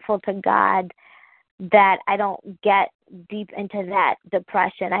I'm grateful to God that I don't get deep into that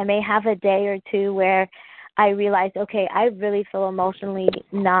depression. I may have a day or two where I realize, okay, I really feel emotionally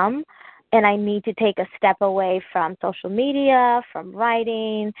numb, and I need to take a step away from social media, from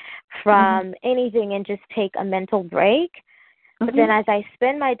writing, from anything, and just take a mental break. But then as I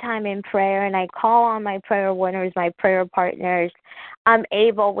spend my time in prayer and I call on my prayer warriors, my prayer partners, I'm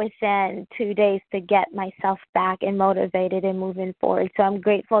able within 2 days to get myself back and motivated and moving forward. So I'm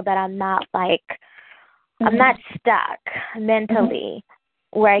grateful that I'm not I'm not stuck mentally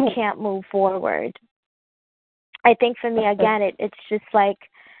where I can't move forward. I think for me, again, it's just like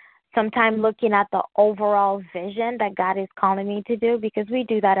sometimes looking at the overall vision that God is calling me to do, because we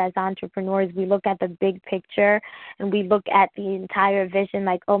do that as entrepreneurs. We look at the big picture and we look at the entire vision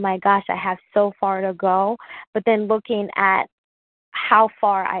like, oh my gosh, I have so far to go. But then looking at how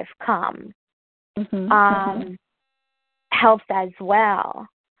far I've come helps as well.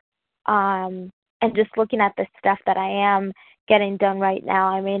 And just looking at the stuff that I am getting done right now,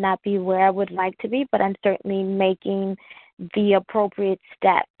 I may not be where I would like to be, but I'm certainly making the appropriate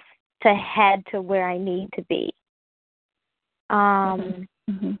steps to head to where I need to be.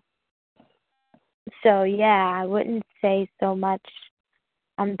 So, I wouldn't say so much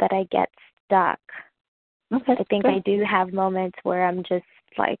that I get stuck. Okay, I think I do have moments where I'm just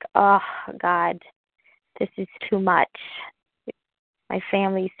like, oh, God, this is too much. My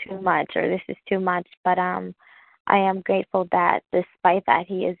family's too much, or this is too much. But I am grateful that despite that,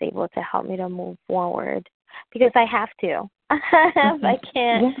 He is able to help me to move forward, because I have to. I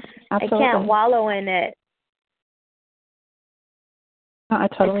can't wallow in it. No, I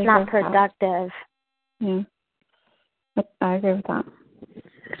totally it's not productive. Yeah, I agree with that.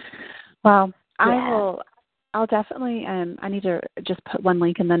 Well, I'll definitely. I need to just put one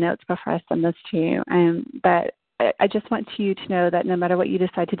link in the notes before I send this to you. But I just want you to know that no matter what you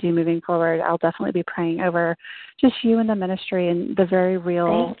decide to do moving forward, I'll definitely be praying over just you and the ministry and the very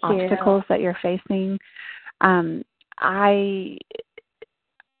real obstacles that you're facing.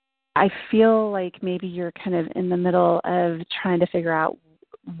 I feel like maybe you're kind of in the middle of trying to figure out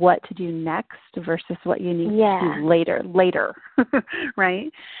what to do next versus what you need to do later,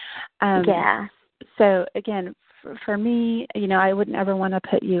 right? So again, for me, I wouldn't ever want to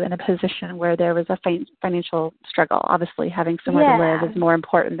put you in a position where there was a financial struggle. Obviously, having somewhere to live is more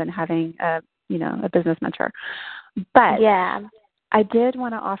important than having a business mentor. But I did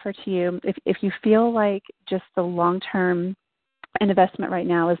want to offer to you, if you feel like just the long-term an investment right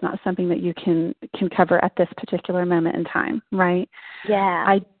now is not something that you can cover at this particular moment in time, right?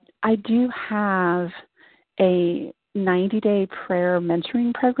 Yeah. I do have a 90-day prayer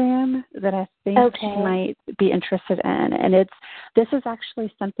mentoring program that I think you might be interested in. And this is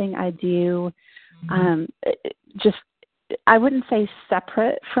actually something I do just, I wouldn't say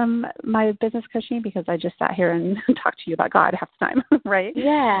separate from my business coaching, because I just sat here and talked to you about God half the time, right?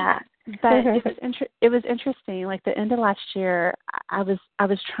 Yeah. But it was interesting. Like the end of last year, I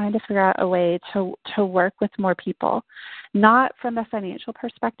was trying to figure out a way to work with more people, not from a financial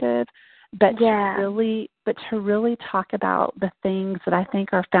perspective, but to really talk about the things that I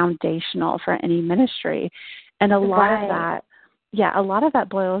think are foundational for any ministry. And a lot of that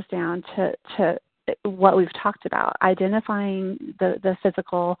boils down to what we've talked about, identifying the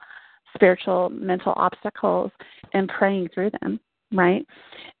physical, spiritual, mental obstacles and praying through them, right?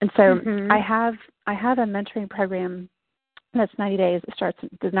 And so I have a mentoring program that's 90 days.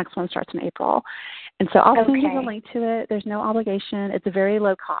 The next one starts in April. And so I'll send you the link to it. There's no obligation. It's a very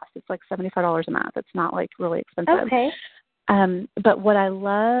low cost. It's like $75 a month. It's not like really expensive. Okay. But what I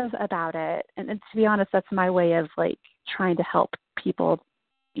love about it, and to be honest, that's my way of like trying to help people.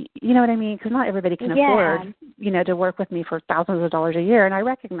 You know what I mean? Because not everybody can afford, to work with me for thousands of dollars a year, and I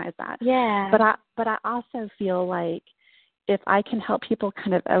recognize that. Yeah. But I also feel like if I can help people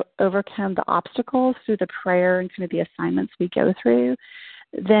kind of overcome the obstacles through the prayer and kind of the assignments we go through,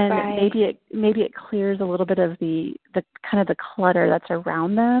 then maybe it clears a little bit of the kind of the clutter that's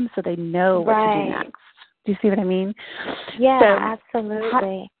around them, so they know what to do next. Do you see what I mean? Yeah, so,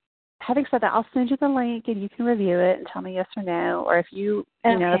 absolutely. Having said that, I'll send you the link and you can review it and tell me yes or no. Or if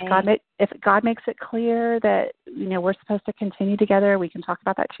if God makes it clear that we're supposed to continue together, we can talk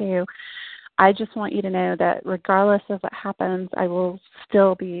about that too. I just want you to know that regardless of what happens, I will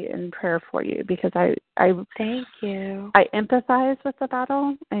still be in prayer for you, because I thank you. I empathize with the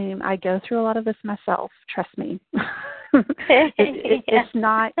battle, and I go through a lot of this myself. Trust me. It's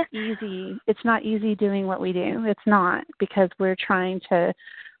not easy. It's not easy doing what we do. It's not, because we're trying to.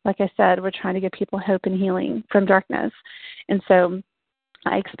 Like I said, we're trying to give people hope and healing from darkness. And so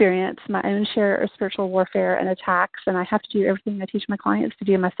I experience my own share of spiritual warfare and attacks, and I have to do everything I teach my clients to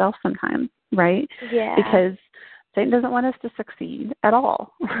do myself sometimes, right? Yeah. Because Satan doesn't want us to succeed at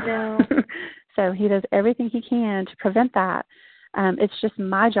all. No. So he does everything he can to prevent that. It's just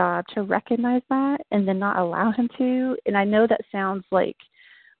my job to recognize that and then not allow him to. And I know that sounds like,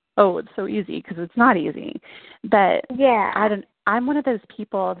 oh, it's so easy, because it's not easy. But I'm one of those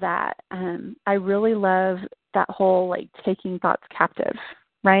people that I really love that whole like taking thoughts captive,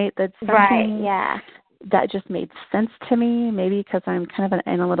 right? That's something that just made sense to me, maybe because I'm kind of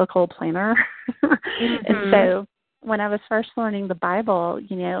an analytical planner. And so when I was first learning the Bible,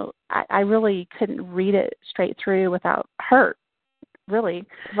 I really couldn't read it straight through without hurt, really.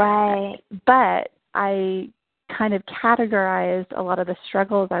 Right. But I kind of categorized a lot of the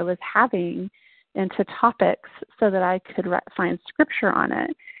struggles I was having into topics so that I could find scripture on it.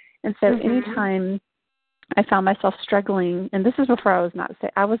 And so anytime I found myself struggling, and this is before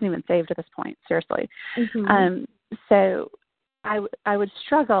I wasn't even saved at this point, seriously. So I would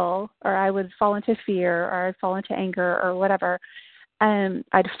struggle, or I would fall into fear, or I'd fall into anger or whatever.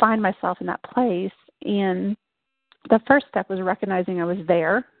 I'd find myself in that place. And the first step was recognizing I was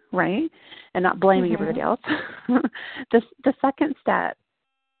there, right? And not blaming everybody else. The second step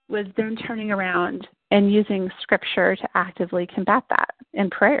was then turning around and using scripture to actively combat that in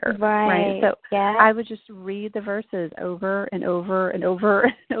prayer. Right. So I would just read the verses over and over and over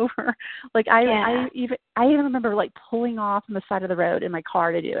and over. Like I even remember like pulling off on the side of the road in my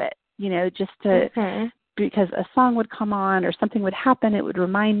car to do it, just to, because a song would come on or something would happen. It would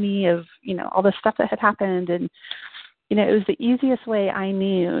remind me of, all the stuff that had happened. And, it was the easiest way I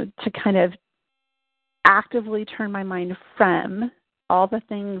knew to kind of actively turn my mind from all the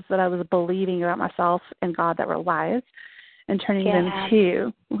things that I was believing about myself and God that were lies, and turning them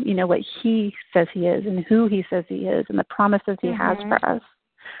to, what he says he is and who he says he is and the promises he has for us,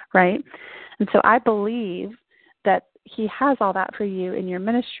 right? And so I believe that he has all that for you in your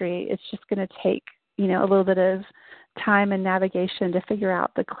ministry. It's just going to take, a little bit of time and navigation to figure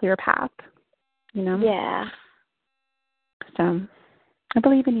out the clear path, Yeah. So I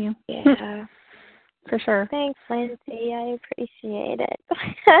believe in you. Yeah. For sure. Thanks, Lindsay. I appreciate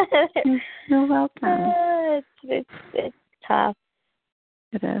it. You're welcome. It's tough.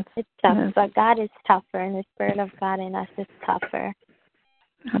 It is. It's tough, but God is tougher, and the Spirit of God in us is tougher.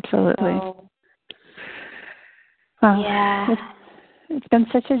 Absolutely. So, well, it's been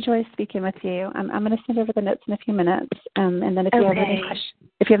such a joy speaking with you. I'm going to send over the notes in a few minutes, and then if you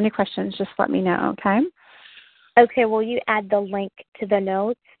have any questions, just let me know. Okay. Okay, will you add the link to the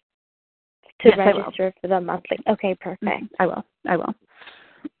notes to register for the monthly? Okay, perfect. I will.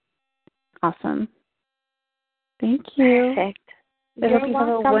 Awesome. Thank you. Perfect. I hope you have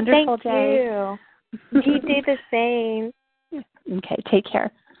a wonderful day. Thank you. You do the same. Okay, take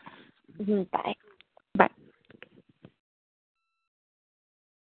care. Bye. Bye.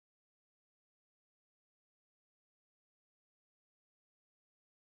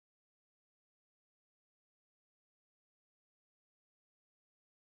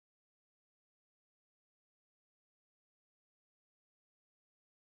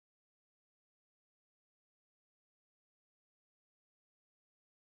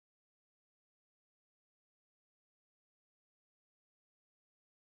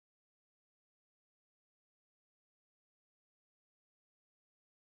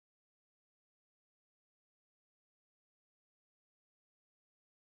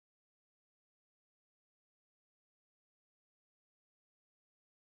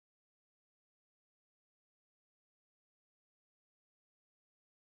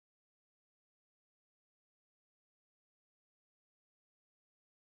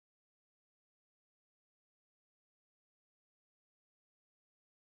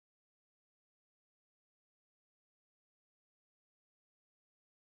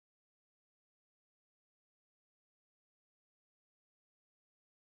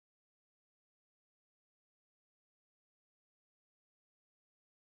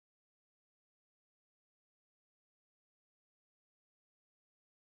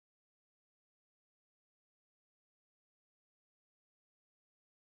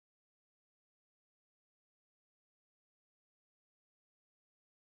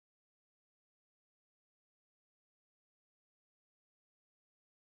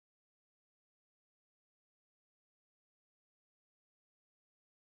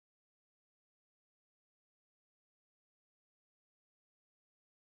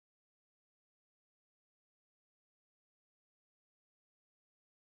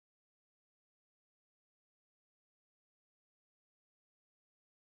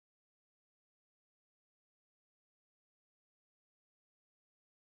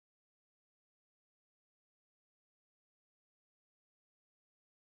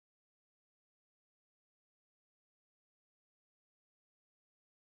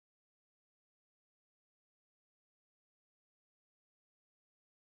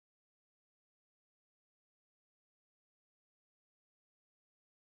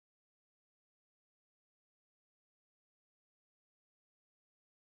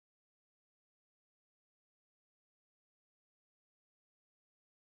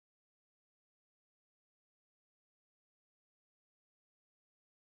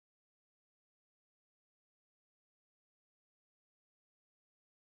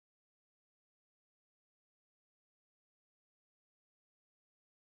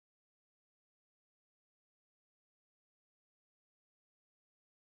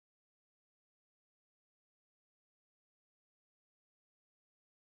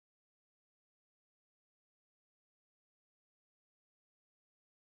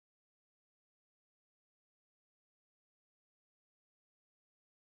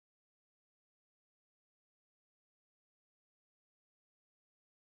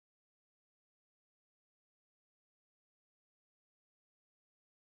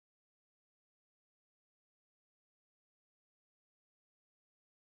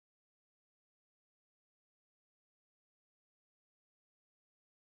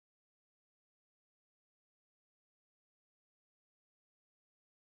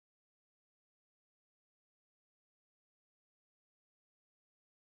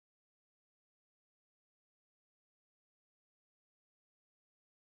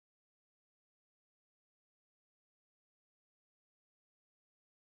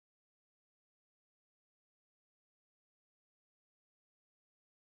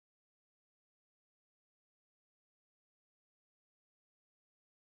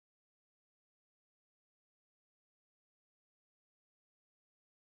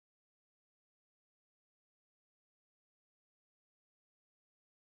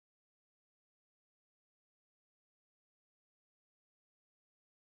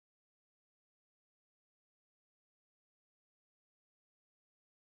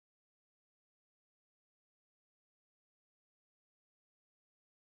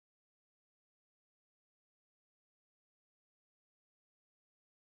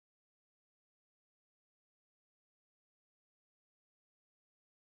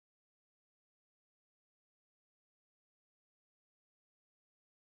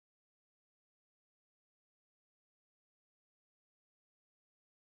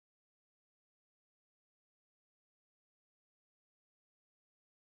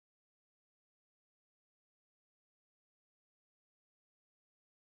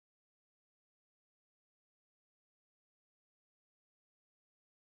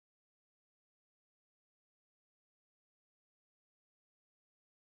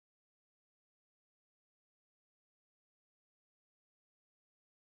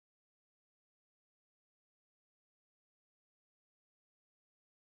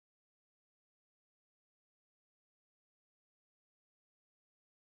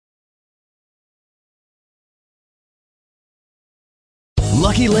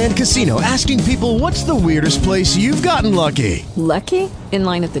 Lucky Land Casino, asking people, what's the weirdest place you've gotten lucky? Lucky? In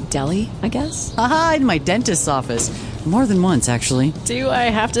line at the deli, I guess? Aha, in my dentist's office. More than once, actually. Do I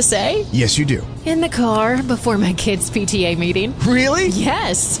have to say? Yes, you do. In the car before my kids' PTA meeting. Really?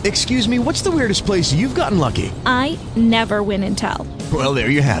 Yes. Excuse me, what's the weirdest place you've gotten lucky? I never win and tell. Well, there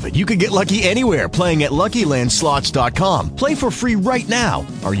you have it. You can get lucky anywhere, playing at LuckyLandSlots.com. Play for free right now.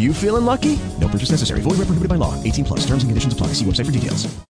 Are you feeling lucky? No purchase necessary. Void where prohibited by law. 18+. Terms and conditions apply. See website for details.